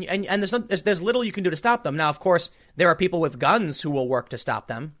food. And there's little you can do to stop them. Now, of course, there are people with guns who will work to stop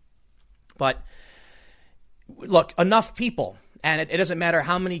them. But look, enough people. And it doesn't matter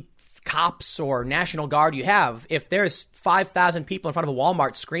how many cops or National Guard you have. If there's 5,000 people in front of a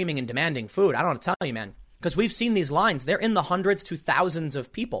Walmart screaming and demanding food, I don't want to tell you, man, because we've seen these lines. They're in the hundreds to thousands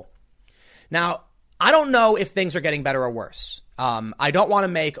of people. Now, I don't know if things are getting better or worse. I don't want to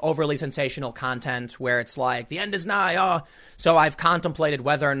make overly sensational content where it's like the end is nigh. So I've contemplated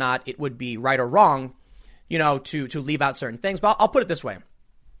whether or not it would be right or wrong, to leave out certain things. But I'll put it this way.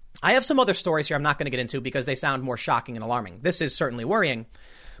 I have some other stories here I'm not going to get into because they sound more shocking and alarming. This is certainly worrying.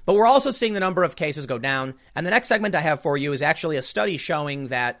 But we're also seeing the number of cases go down. And the next segment I have for you is actually a study showing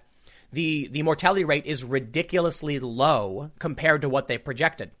that the mortality rate is ridiculously low compared to what they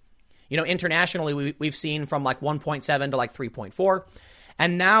projected. Internationally, we've seen from like 1.7 to like 3.4.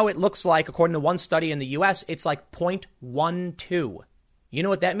 And now it looks like, according to one study in the U.S., it's like 0.12. You know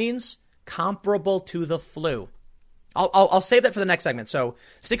what that means? Comparable to the flu. I'll save that for the next segment. So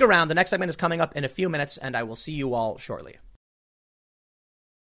stick around. The next segment is coming up in a few minutes, and I will see you all shortly.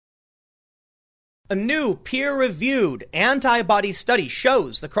 A new peer-reviewed antibody study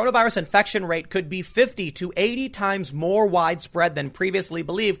shows the coronavirus infection rate could be 50 to 80 times more widespread than previously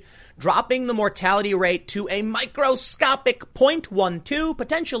believed, dropping the mortality rate to a microscopic 0.12,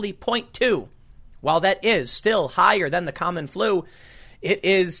 potentially 0.2. While that is still higher than the common flu, it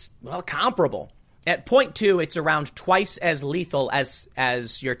is, comparable. At 0.2, it's around twice as lethal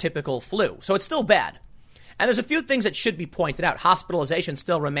as your typical flu. So it's still bad. And there's a few things that should be pointed out. Hospitalization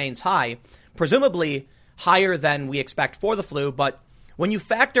still remains high, presumably higher than we expect for the flu. But when you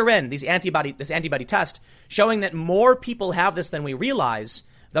factor in this antibody test showing that more people have this than we realize,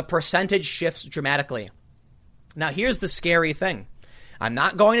 the percentage shifts dramatically. Now, here's the scary thing. I'm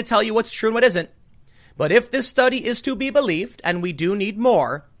not going to tell you what's true and what isn't. But if this study is to be believed, and we do need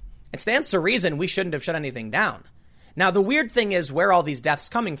more, it stands to reason we shouldn't have shut anything down. Now, the weird thing is where all these deaths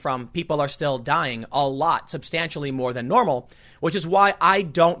coming from, people are still dying a lot, substantially more than normal, which is why I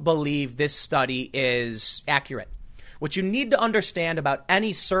don't believe this study is accurate. What you need to understand about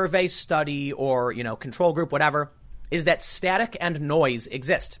any survey study or, control group, whatever, is that static and noise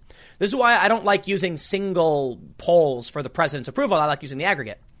exist. This is why I don't like using single polls for the president's approval. I like using the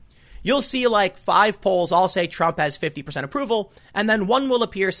aggregate. You'll see like 5 polls all say Trump has 50% approval, and then one will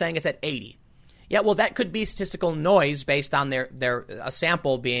appear saying it's at 80. Yeah, well, that could be statistical noise based on a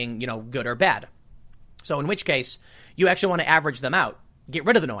sample being, good or bad. So in which case, you actually want to average them out. Get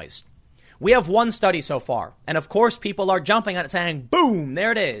rid of the noise. We have one study so far. And of course, people are jumping on it saying, boom,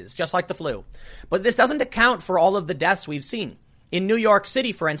 there it is, just like the flu. But this doesn't account for all of the deaths we've seen. In New York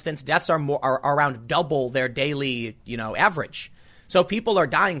City, for instance, deaths are around double their daily, average. So people are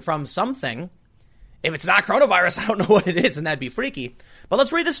dying from something. If it's not coronavirus, I don't know what it is, and that'd be freaky. But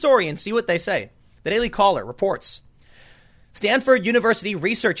let's read the story and see what they say. The Daily Caller reports, Stanford University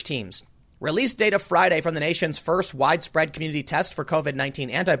research teams released data Friday from the nation's first widespread community test for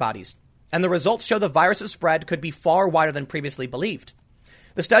COVID-19 antibodies, and the results show the virus's spread could be far wider than previously believed.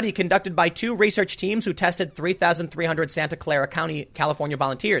 The study, conducted by two research teams who tested 3,300 Santa Clara County, California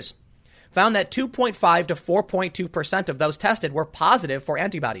volunteers, found that 2.5 to 4.2% of those tested were positive for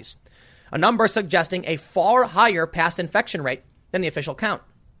antibodies, a number suggesting a far higher past infection rate than the official count.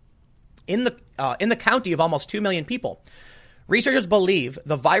 In the county of almost 2 million people, researchers believe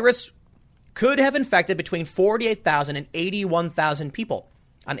the virus could have infected between 48,000 and 81,000 people.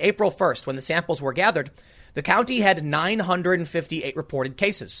 On April 1st, when the samples were gathered, the county had 958 reported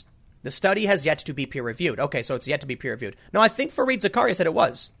cases. The study has yet to be peer-reviewed. Okay, so it's yet to be peer-reviewed. No, I think Fareed Zakaria said it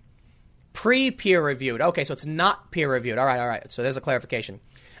was. Pre-peer-reviewed. Okay, so it's not peer-reviewed. All right. So there's a clarification.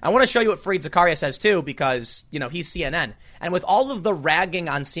 I want to show you what Fareed Zakaria says, too, because, he's CNN. And with all of the ragging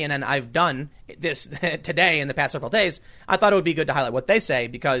on CNN I've done this today in the past several days, I thought it would be good to highlight what they say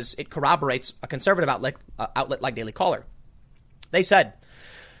because it corroborates a conservative outlet like Daily Caller. They said,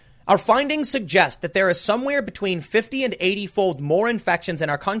 our findings suggest that there is somewhere between 50 and 80-fold more infections in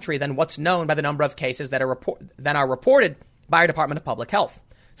our country than what's known by the number of cases that are reported by our Department of Public Health.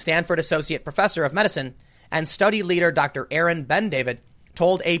 Stanford Associate Professor of Medicine and study leader Dr. Aaron Ben-David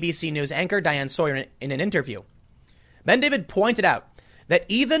told ABC News anchor Diane Sawyer in an interview. Ben-David pointed out that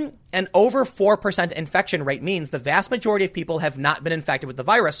even an over 4% infection rate means the vast majority of people have not been infected with the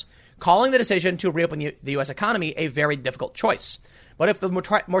virus, calling the decision to reopen the U.S. economy a very difficult choice. But if the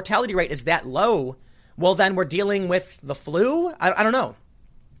mortality rate is that low, well, then we're dealing with the flu? I don't know.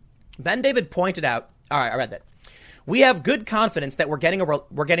 Ben-David pointed out, all right, I read that. We have good confidence that we're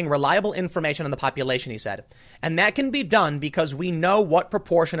getting reliable information on the population, he said. And that can be done because we know what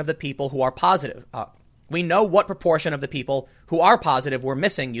proportion of the people who are positive. We know what proportion of the people who are positive were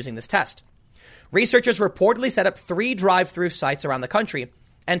missing using this test. Researchers reportedly set up 3 drive-through sites around the country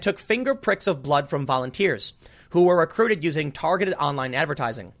and took finger pricks of blood from volunteers who were recruited using targeted online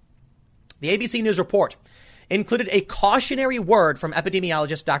advertising. The ABC News report included a cautionary word from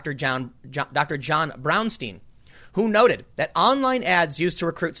epidemiologist Dr. John Brownstein, who noted that online ads used to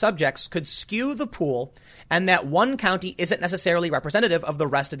recruit subjects could skew the pool and that one county isn't necessarily representative of the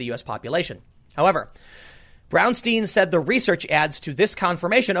rest of the U.S. population. However, Brownstein said the research adds to this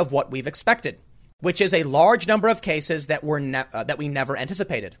confirmation of what we've expected, which is a large number of cases that we never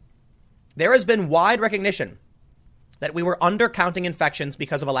anticipated. There has been wide recognition that we were undercounting infections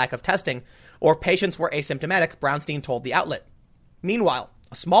because of a lack of testing or patients were asymptomatic, Brownstein told the outlet. Meanwhile,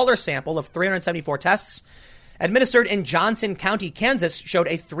 a smaller sample of 374 tests administered in Johnson County, Kansas, showed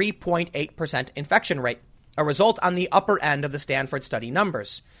a 3.8% infection rate, a result on the upper end of the Stanford study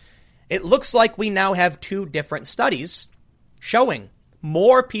numbers. It looks like we now have 2 different studies showing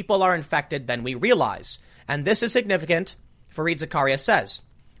more people are infected than we realize. And this is significant, Fareed Zakaria says.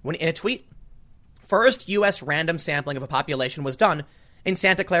 When in a tweet, first U.S. random sampling of a population was done in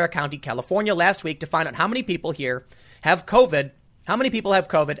Santa Clara County, California last week to find out how many people here have COVID,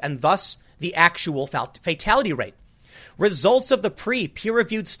 and thus the actual fatality rate. Results of the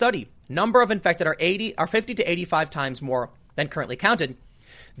peer-reviewed study, number of infected are 50 to 85 times more than currently counted.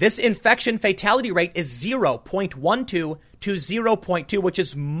 This infection fatality rate is 0.12 to 0.2, which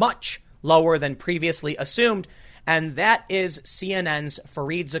is much lower than previously assumed. And that is CNN's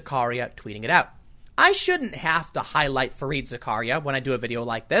Fareed Zakaria tweeting it out. I shouldn't have to highlight Fareed Zakaria when I do a video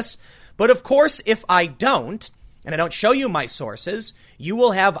like this. But of course, if I don't, and I don't show you my sources, you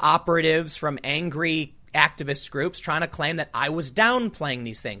will have operatives from angry activist groups trying to claim that I was downplaying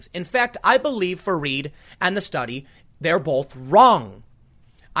these things. In fact, I believe Fareed and the study, they're both wrong.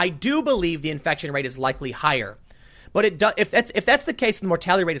 I do believe the infection rate is likely higher. But if that's the case, the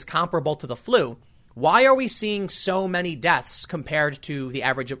mortality rate is comparable to the flu, why are we seeing so many deaths compared to the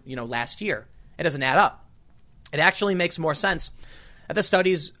average of, last year? It doesn't add up. It actually makes more sense that the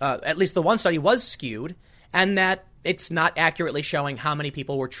studies, at least the one study, was skewed, and that it's not accurately showing how many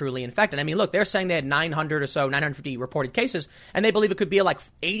people were truly infected. I mean, look, they're saying they had 950 reported cases, and they believe it could be like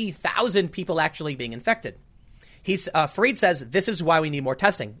 80,000 people actually being infected. Fareed says this is why we need more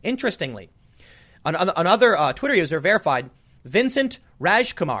testing. Interestingly, another Twitter user verified Vincent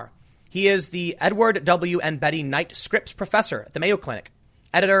Rajkumar. He is the Edward W. and Betty Knight Scripps Professor at the Mayo Clinic,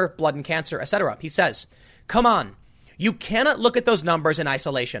 editor, Blood and Cancer, etc. He says, come on, you cannot look at those numbers in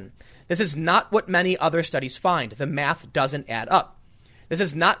isolation. This is not what many other studies find. The math doesn't add up. This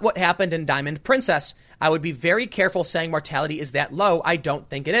is not what happened in Diamond Princess. I would be very careful saying mortality is that low. I don't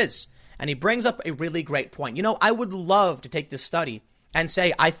think it is. And he brings up a really great point. You know, I would love to take this study and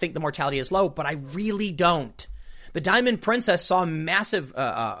say, I think the mortality is low, but I really don't. The Diamond Princess saw massive,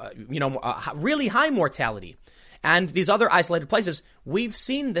 really high mortality. And these other isolated places, we've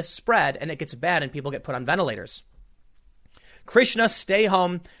seen this spread and it gets bad and people get put on ventilators. Krishna Stay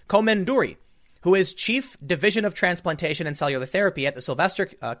Home Komenduri, who is Chief Division of Transplantation and Cellular Therapy at the Sylvester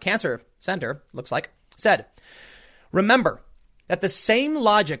Cancer Center, looks like, said, remember that the same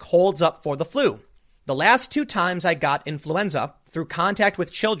logic holds up for the flu. The last 2 times I got influenza through contact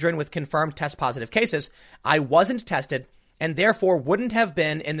with children with confirmed test positive cases, I wasn't tested and therefore wouldn't have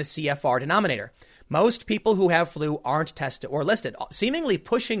been in the CFR denominator. Most people who have flu aren't tested or listed, seemingly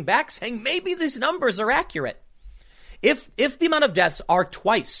pushing back, saying maybe these numbers are accurate. If the amount of deaths are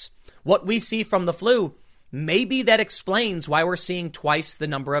twice what we see from the flu, maybe that explains why we're seeing twice the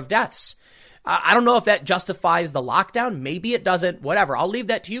number of deaths. I don't know if that justifies the lockdown. Maybe it doesn't. Whatever. I'll leave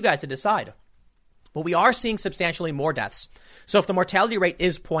that to you guys to decide. But we are seeing substantially more deaths. So if the mortality rate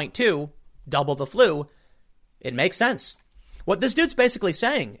is 0.2, double the flu, it makes sense. What this dude's basically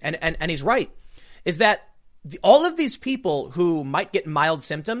saying, and he's right, is that all of these people who might get mild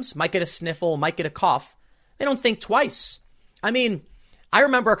symptoms, might get a sniffle, might get a cough, they don't think twice. I mean, I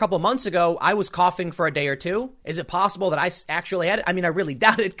remember a couple of months ago, I was coughing for a day or two. Is it possible that I actually had it? I mean, I really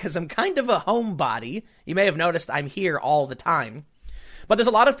doubt it because I'm kind of a homebody. You may have noticed I'm here all the time. But there's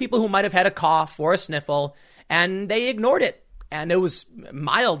a lot of people who might have had a cough or a sniffle and they ignored it. And it was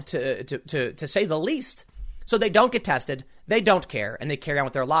mild to say the least. So they don't get tested. They don't care and they carry on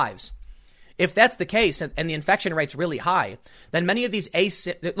with their lives. If that's the case and the infection rate's really high, then many of these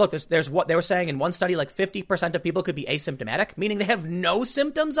look, there's what they were saying in one study, like 50% of people could be asymptomatic, meaning they have no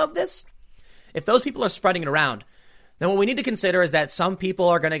symptoms of this. If those people are spreading it around, then what we need to consider is that some people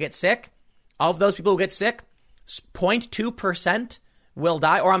are going to get sick. Of those people who get sick, 0.2% will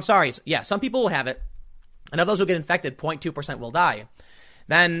die. Or I'm sorry. Yeah, some people will have it. And of those who get infected, 0.2% will die.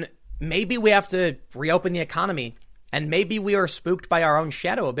 Then maybe we have to reopen the economy. And maybe we are spooked by our own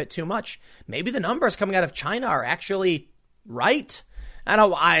shadow a bit too much. Maybe the numbers coming out of China are actually right.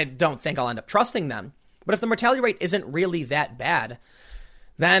 I don't think I'll end up trusting them. But if the mortality rate isn't really that bad,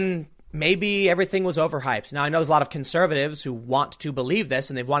 then maybe everything was overhyped. Now, I know there's a lot of conservatives who want to believe this,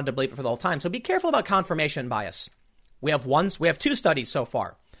 and they've wanted to believe it for the whole time. So be careful about confirmation bias. We have 2 studies so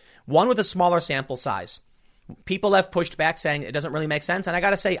far. One with a smaller sample size. People have pushed back saying it doesn't really make sense. And I got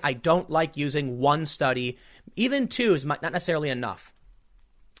to say, I don't like using one study. Even 2 is not necessarily enough.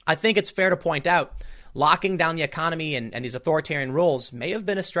 I think it's fair to point out locking down the economy and these authoritarian rules may have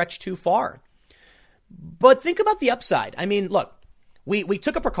been a stretch too far. But think about the upside. I mean, look, we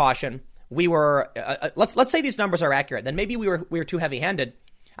took a precaution. We were let's say these numbers are accurate. Then maybe we were too heavy handed.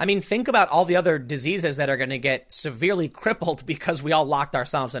 I mean, think about all the other diseases that are going to get severely crippled because we all locked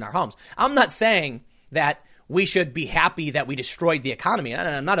ourselves in our homes. I'm not saying that we should be happy that we destroyed the economy.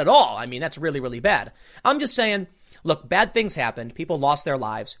 Not at all. I mean, that's really, really bad. I'm just saying, look, bad things happened. People lost their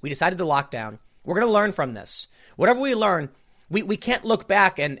lives. We decided to lock down. We're going to learn from this. Whatever we learn, we can't look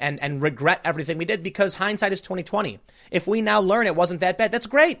back and regret everything we did because hindsight is 2020. If we now learn it wasn't that bad, that's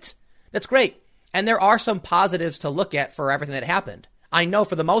great. That's great. And there are some positives to look at for everything that happened. I know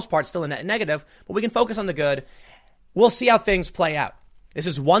for the most part, still a net negative, but we can focus on the good. We'll see how things play out. This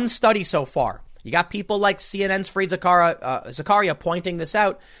is one study so far. You got people like CNN's Fareed Zakaria pointing this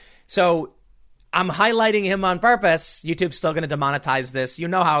out. So I'm highlighting him on purpose. YouTube's still going to demonetize this. You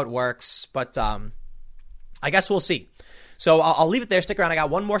know how it works, but I guess we'll see. So I'll leave it there. Stick around. I got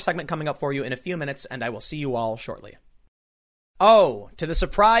one more segment coming up for you in a few minutes, and I will see you all shortly. Oh, to the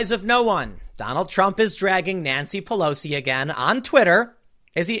surprise of no one, Donald Trump is dragging Nancy Pelosi again on Twitter.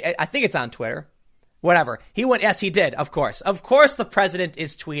 Is he? I think it's on Twitter. Whatever. He went. Yes, he did. Of course. Of course, the president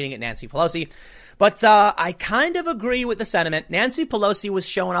is tweeting at Nancy Pelosi. But I kind of agree with the sentiment. Nancy Pelosi was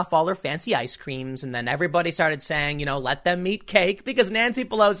showing off all her fancy ice creams. And then everybody started saying, let them eat cake because Nancy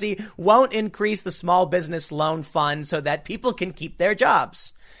Pelosi won't increase the small business loan fund so that people can keep their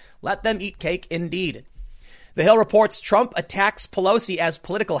jobs. Let them eat cake indeed. The Hill reports Trump attacks Pelosi as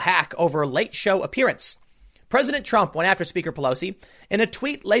political hack over late show appearance. President Trump went after Speaker Pelosi in a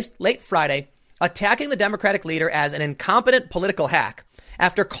tweet late Friday, attacking the Democratic leader as an incompetent political hack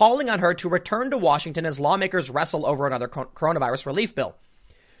after calling on her to return to Washington as lawmakers wrestle over another coronavirus relief bill.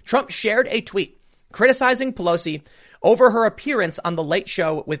 Trump shared a tweet criticizing Pelosi over her appearance on The Late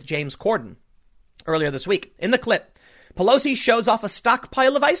Show with James Corden earlier this week. In the clip, Pelosi shows off a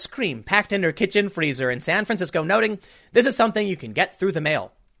stockpile of ice cream packed in her kitchen freezer in San Francisco, noting this is something you can get through the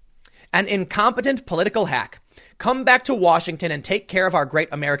mail. An incompetent political hack. Come back to Washington and take care of our great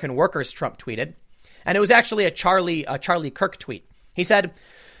American workers, Trump tweeted. And it was actually a Charlie Kirk tweet. He said,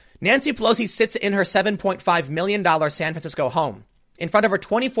 Nancy Pelosi sits in her $7.5 million San Francisco home in front of her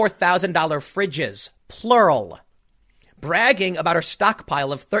 $24,000 fridges, plural, bragging about her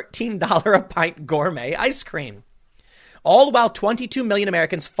stockpile of $13 a pint gourmet ice cream. All while 22 million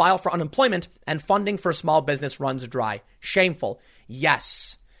Americans file for unemployment and funding for small business runs dry. Shameful.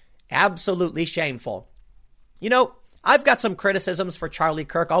 Yes, absolutely shameful. You know, I've got some criticisms for Charlie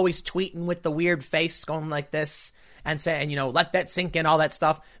Kirk, always tweeting with the weird face going like this and saying, let that sink in, all that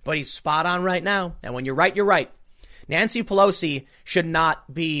stuff. But he's spot on right now. And when you're right, you're right. Nancy Pelosi should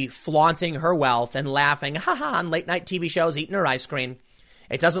not be flaunting her wealth and laughing, on late night TV shows, eating her ice cream.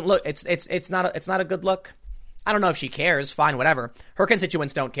 It doesn't look, it's not a good look. I don't know if she cares. Fine, whatever. Her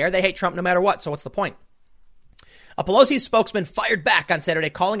constituents don't care. They hate Trump no matter what. So what's the point? A Pelosi spokesman fired back on Saturday,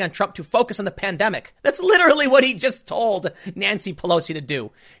 calling on Trump to focus on the pandemic. That's literally what he just told Nancy Pelosi to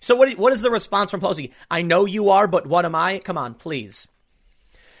do. So what is the response from Pelosi? I know you are, but what am I? Come on, please.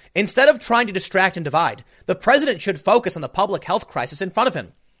 Instead of trying to distract and divide, the president should focus on the public health crisis in front of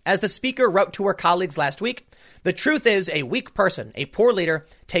him. As the speaker wrote to her colleagues last week, the truth is a weak person, a poor leader,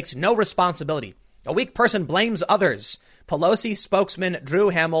 takes no responsibility. A weak person blames others. Pelosi spokesman Drew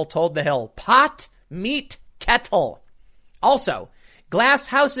Hamill told The Hill, pot, meat, kettle. Also, glass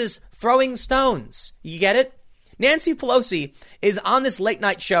houses throwing stones. You get it? Nancy Pelosi is on this late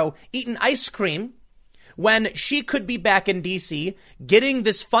night show eating ice cream when she could be back in D.C. getting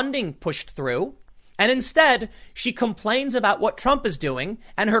this funding pushed through. And instead, she complains about what Trump is doing.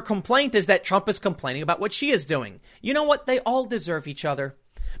 And her complaint is that Trump is complaining about what she is doing. You know what? They all deserve each other.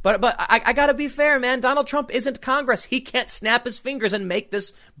 But I got to be fair, man. Donald Trump isn't Congress. He can't snap his fingers and make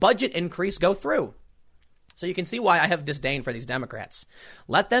this budget increase go through. So you can see why I have disdain for these Democrats.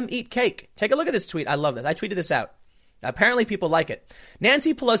 Let them eat cake. Take a look at this tweet. I love this. I tweeted this out. Apparently people like it.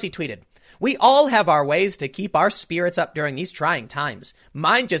 Nancy Pelosi tweeted, "We all have our ways to keep our spirits up during these trying times.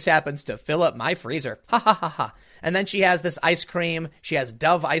 Mine just happens to fill up my freezer. Ha ha ha ha." And then she has this ice cream. She has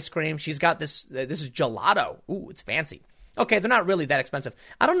Dove ice cream. She's got this is gelato. Ooh, it's fancy. Okay, they're not really that expensive.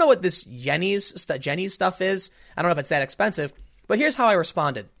 I don't know what this Jenny's stuff is. I don't know if it's that expensive. But here's how I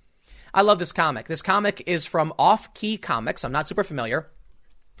responded. I love this comic. This comic is from Off Key Comics. I'm not super familiar.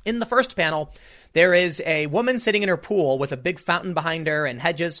 In the first panel, there is a woman sitting in her pool with a big fountain behind her and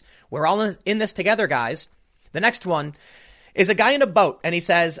hedges. We're all in this together, guys. The next one is a guy in a boat, and he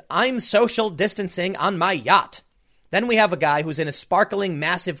says, "I'm social distancing on my yacht." Then we have a guy who's in a sparkling,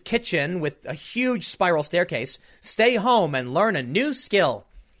 massive kitchen with a huge spiral staircase. "Stay home and learn a new skill."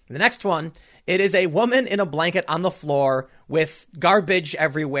 The next one, it is a woman in a blanket on the floor with garbage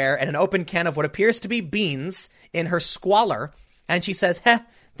everywhere and an open can of what appears to be beans in her squalor. And she says,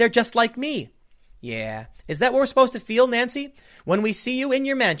 "They're just like me." Yeah. Is that what we're supposed to feel, Nancy? When we see you in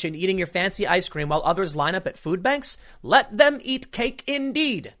your mansion eating your fancy ice cream while others line up at food banks? Let them eat cake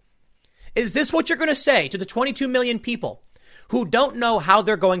indeed. Is this what you're going to say to the 22 million people who don't know how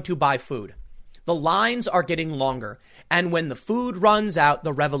they're going to buy food? The lines are getting longer. And when the food runs out,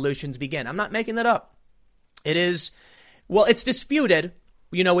 the revolutions begin. I'm not making that up. It is, well, it's disputed,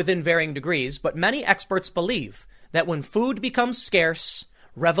 within varying degrees, but many experts believe that when food becomes scarce,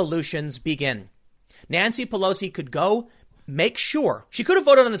 revolutions begin. Nancy Pelosi could go make sure, she could have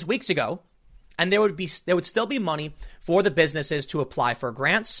voted on this weeks ago, and there would still be money for the businesses to apply for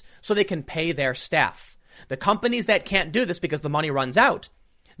grants so they can pay their staff. The companies that can't do this because the money runs out,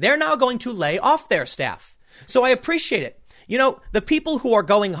 they're now going to lay off their staff. So I appreciate it. The people who are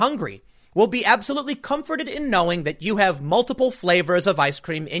going hungry will be absolutely comforted in knowing that you have multiple flavors of ice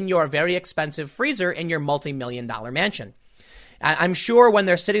cream in your very expensive freezer in your multi-million-dollar mansion. I'm sure when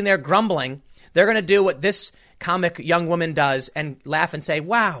they're sitting there grumbling, they're going to do what this comic young woman does and laugh and say,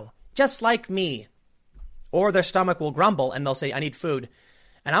 "Wow, just like me." Or their stomach will grumble and they'll say, "I need food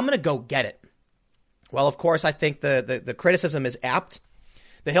and I'm going to go get it." Well, of course, I think the criticism is apt.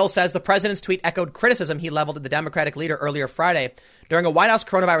 The Hill says the president's tweet echoed criticism he leveled at the Democratic leader earlier Friday during a White House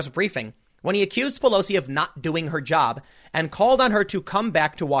coronavirus briefing when he accused Pelosi of not doing her job and called on her to come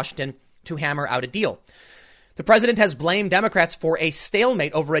back to Washington to hammer out a deal. The president has blamed Democrats for a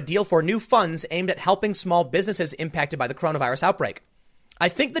stalemate over a deal for new funds aimed at helping small businesses impacted by the coronavirus outbreak. I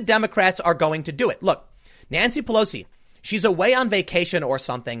think the Democrats are going to do it. Look, Nancy Pelosi, she's away on vacation or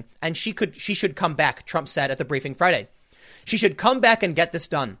something, and she should come back, Trump said at the briefing Friday. She should come back and get this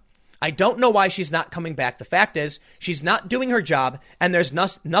done. I don't know why she's not coming back. The fact is, she's not doing her job, and there's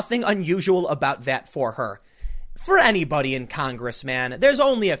nothing unusual about that for her. For anybody in Congress, man, there's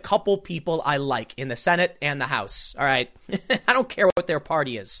only a couple people I like in the Senate and the House. All right. I don't care what their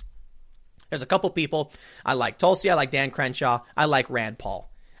party is. There's a couple people I like. Tulsi, I like Dan Crenshaw, I like Rand Paul.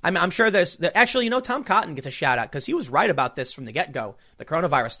 I'm sure actually, Tom Cotton gets a shout out because he was right about this from the get-go, the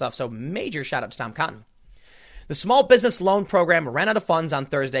coronavirus stuff. So major shout out to Tom Cotton. The small business loan program ran out of funds on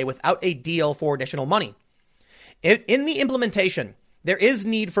Thursday without a deal for additional money. In the implementation, there is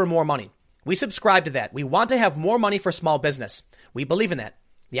need for more money. We subscribe to that. We want to have more money for small business. We believe in that.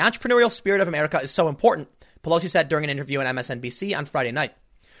 The entrepreneurial spirit of America is so important, Pelosi said during an interview on MSNBC on Friday night.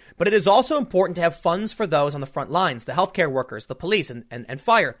 But it is also important to have funds for those on the front lines, the healthcare workers, the police and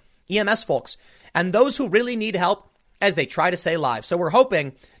fire, EMS folks, and those who really need help as they try to save lives. So we're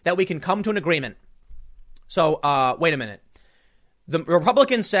hoping that we can come to an agreement. So wait a minute. The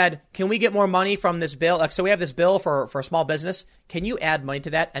Republicans said, can we get more money from this bill? So we have this bill for small business. Can you add money to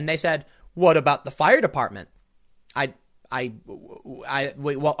that? And they said, what about the fire department?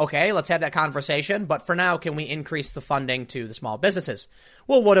 Well, okay, let's have that conversation. But for now, can we increase the funding to the small businesses?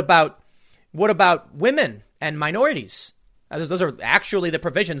 Well, what about women and minorities? Those are actually the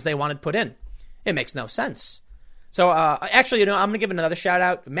provisions they wanted put in. It makes no sense. So actually, I'm going to give another shout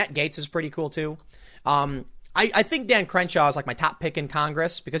out. Matt Gaetz is pretty cool, too. I think Dan Crenshaw is like my top pick in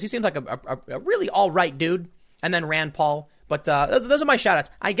Congress because he seems like a really all right dude. And then Rand Paul. But those are my shout outs.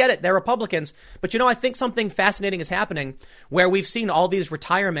 I get it. They're Republicans. But, I think something fascinating is happening where we've seen all these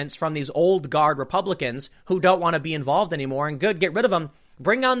retirements from these old guard Republicans who don't want to be involved anymore. And good, get rid of them.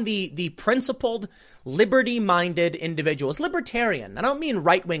 Bring on the principled, liberty-minded individuals. Libertarian. I don't mean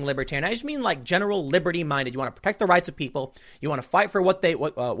right-wing libertarian. I just mean like general liberty-minded. You want to protect the rights of people. You want to fight for what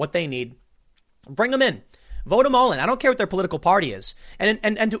they need. Bring them in. Vote them all in. I don't care what their political party is.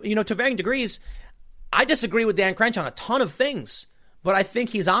 And to varying degrees, I disagree with Dan Crenshaw on a ton of things, but I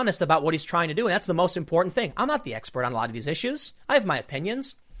think he's honest about what he's trying to do. And that's the most important thing. I'm not the expert on a lot of these issues. I have my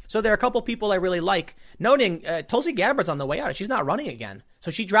opinions. So there are a couple people I really like. Noting Tulsi Gabbard's on the way out. She's not running again. So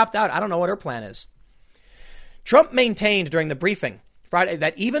she dropped out. I don't know what her plan is. Trump maintained during the briefing Friday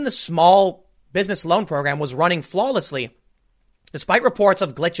that even the small business loan program was running flawlessly, despite reports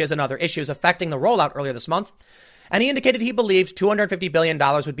of glitches and other issues affecting the rollout earlier this month. And he indicated he believed $250 billion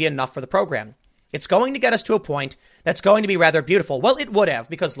would be enough for the program. It's going to get us to a point that's going to be rather beautiful. Well, it would have,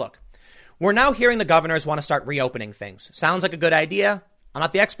 because look, we're now hearing the governors want to start reopening things. Sounds like a good idea. I'm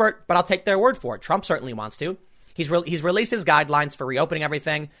not the expert, but I'll take their word for it. Trump certainly wants to. He's released his guidelines for reopening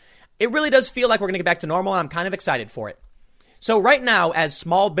everything. It really does feel like we're going to get back to normal, and I'm kind of excited for it. So right now, as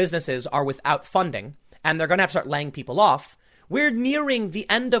small businesses are without funding, and they're going to have to start laying people off, we're nearing the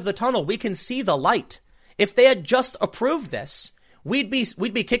end of the tunnel. We can see the light. If they had just approved this, we'd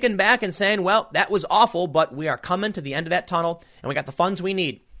be kicking back and saying, well, that was awful, but we are coming to the end of that tunnel and we got the funds we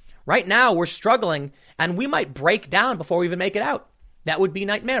need. Right now, we're struggling and we might break down before we even make it out. That would be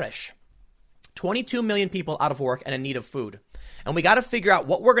nightmarish. 22 million people out of work and in need of food. And we got to figure out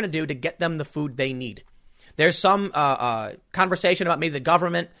what we're going to do to get them the food they need. There's some conversation about maybe the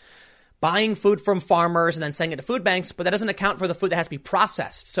government buying food from farmers and then sending it to food banks, but that doesn't account for the food that has to be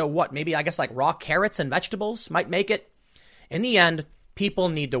processed. So what? Maybe, I guess, like raw carrots and vegetables might make it. In the end, people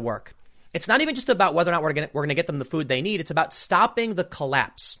need to work. It's not even just about whether or not we're going to get them the food they need. It's about stopping the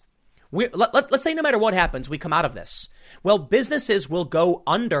collapse. Let's say no matter what happens, we come out of this. Well, businesses will go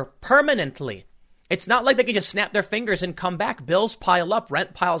under permanently. It's not like they can just snap their fingers and come back. Bills pile up,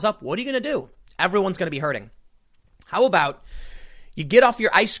 rent piles up. What are you going to do? Everyone's going to be hurting. How about you get off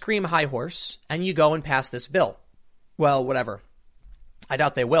your ice cream high horse and you go and pass this bill? Well, whatever. I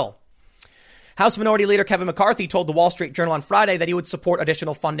doubt they will. House Minority Leader Kevin McCarthy told the Wall Street Journal on Friday that he would support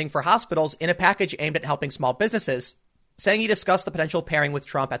additional funding for hospitals in a package aimed at helping small businesses, saying he discussed the potential pairing with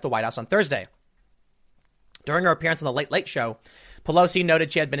Trump at the White House on Thursday. During her appearance on the Late Late Show, Pelosi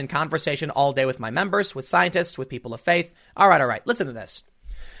noted she had been in conversation all day with my members, with scientists, with people of faith. All right. Listen to this.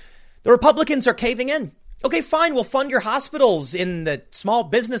 The Republicans are caving in. Okay, fine. We'll fund your hospitals in the small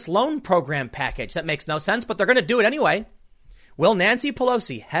business loan program package. That makes no sense, but they're going to do it anyway. Will Nancy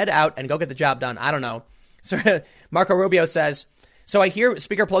Pelosi head out and go get the job done? I don't know. So Marco Rubio says, so I hear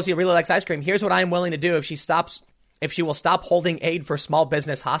Speaker Pelosi really likes ice cream. Here's what I am willing to do if she will stop holding aid for small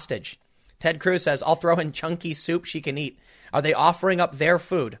business hostage. Ted Cruz says, I'll throw in chunky soup she can eat. Are they offering up their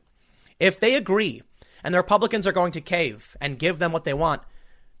food? If they agree and the Republicans are going to cave and give them what they want,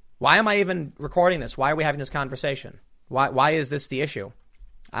 why am I even recording this? Why are we having this conversation? Why is this the issue?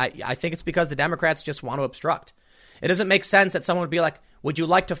 I think it's because the Democrats just want to obstruct. It doesn't make sense that someone would be like, would you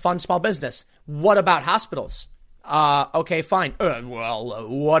like to fund small business? What about hospitals? Okay, fine.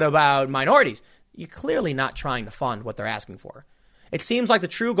 What about minorities? You're clearly not trying to fund what they're asking for. It seems like the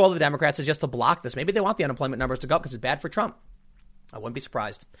true goal of the Democrats is just to block this. Maybe they want the unemployment numbers to go up because it's bad for Trump. I wouldn't be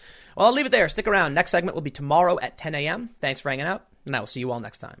surprised. Well, I'll leave it there. Stick around. Next segment will be tomorrow at 10 a.m. Thanks for hanging out, and I will see you all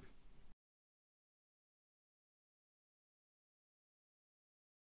next time.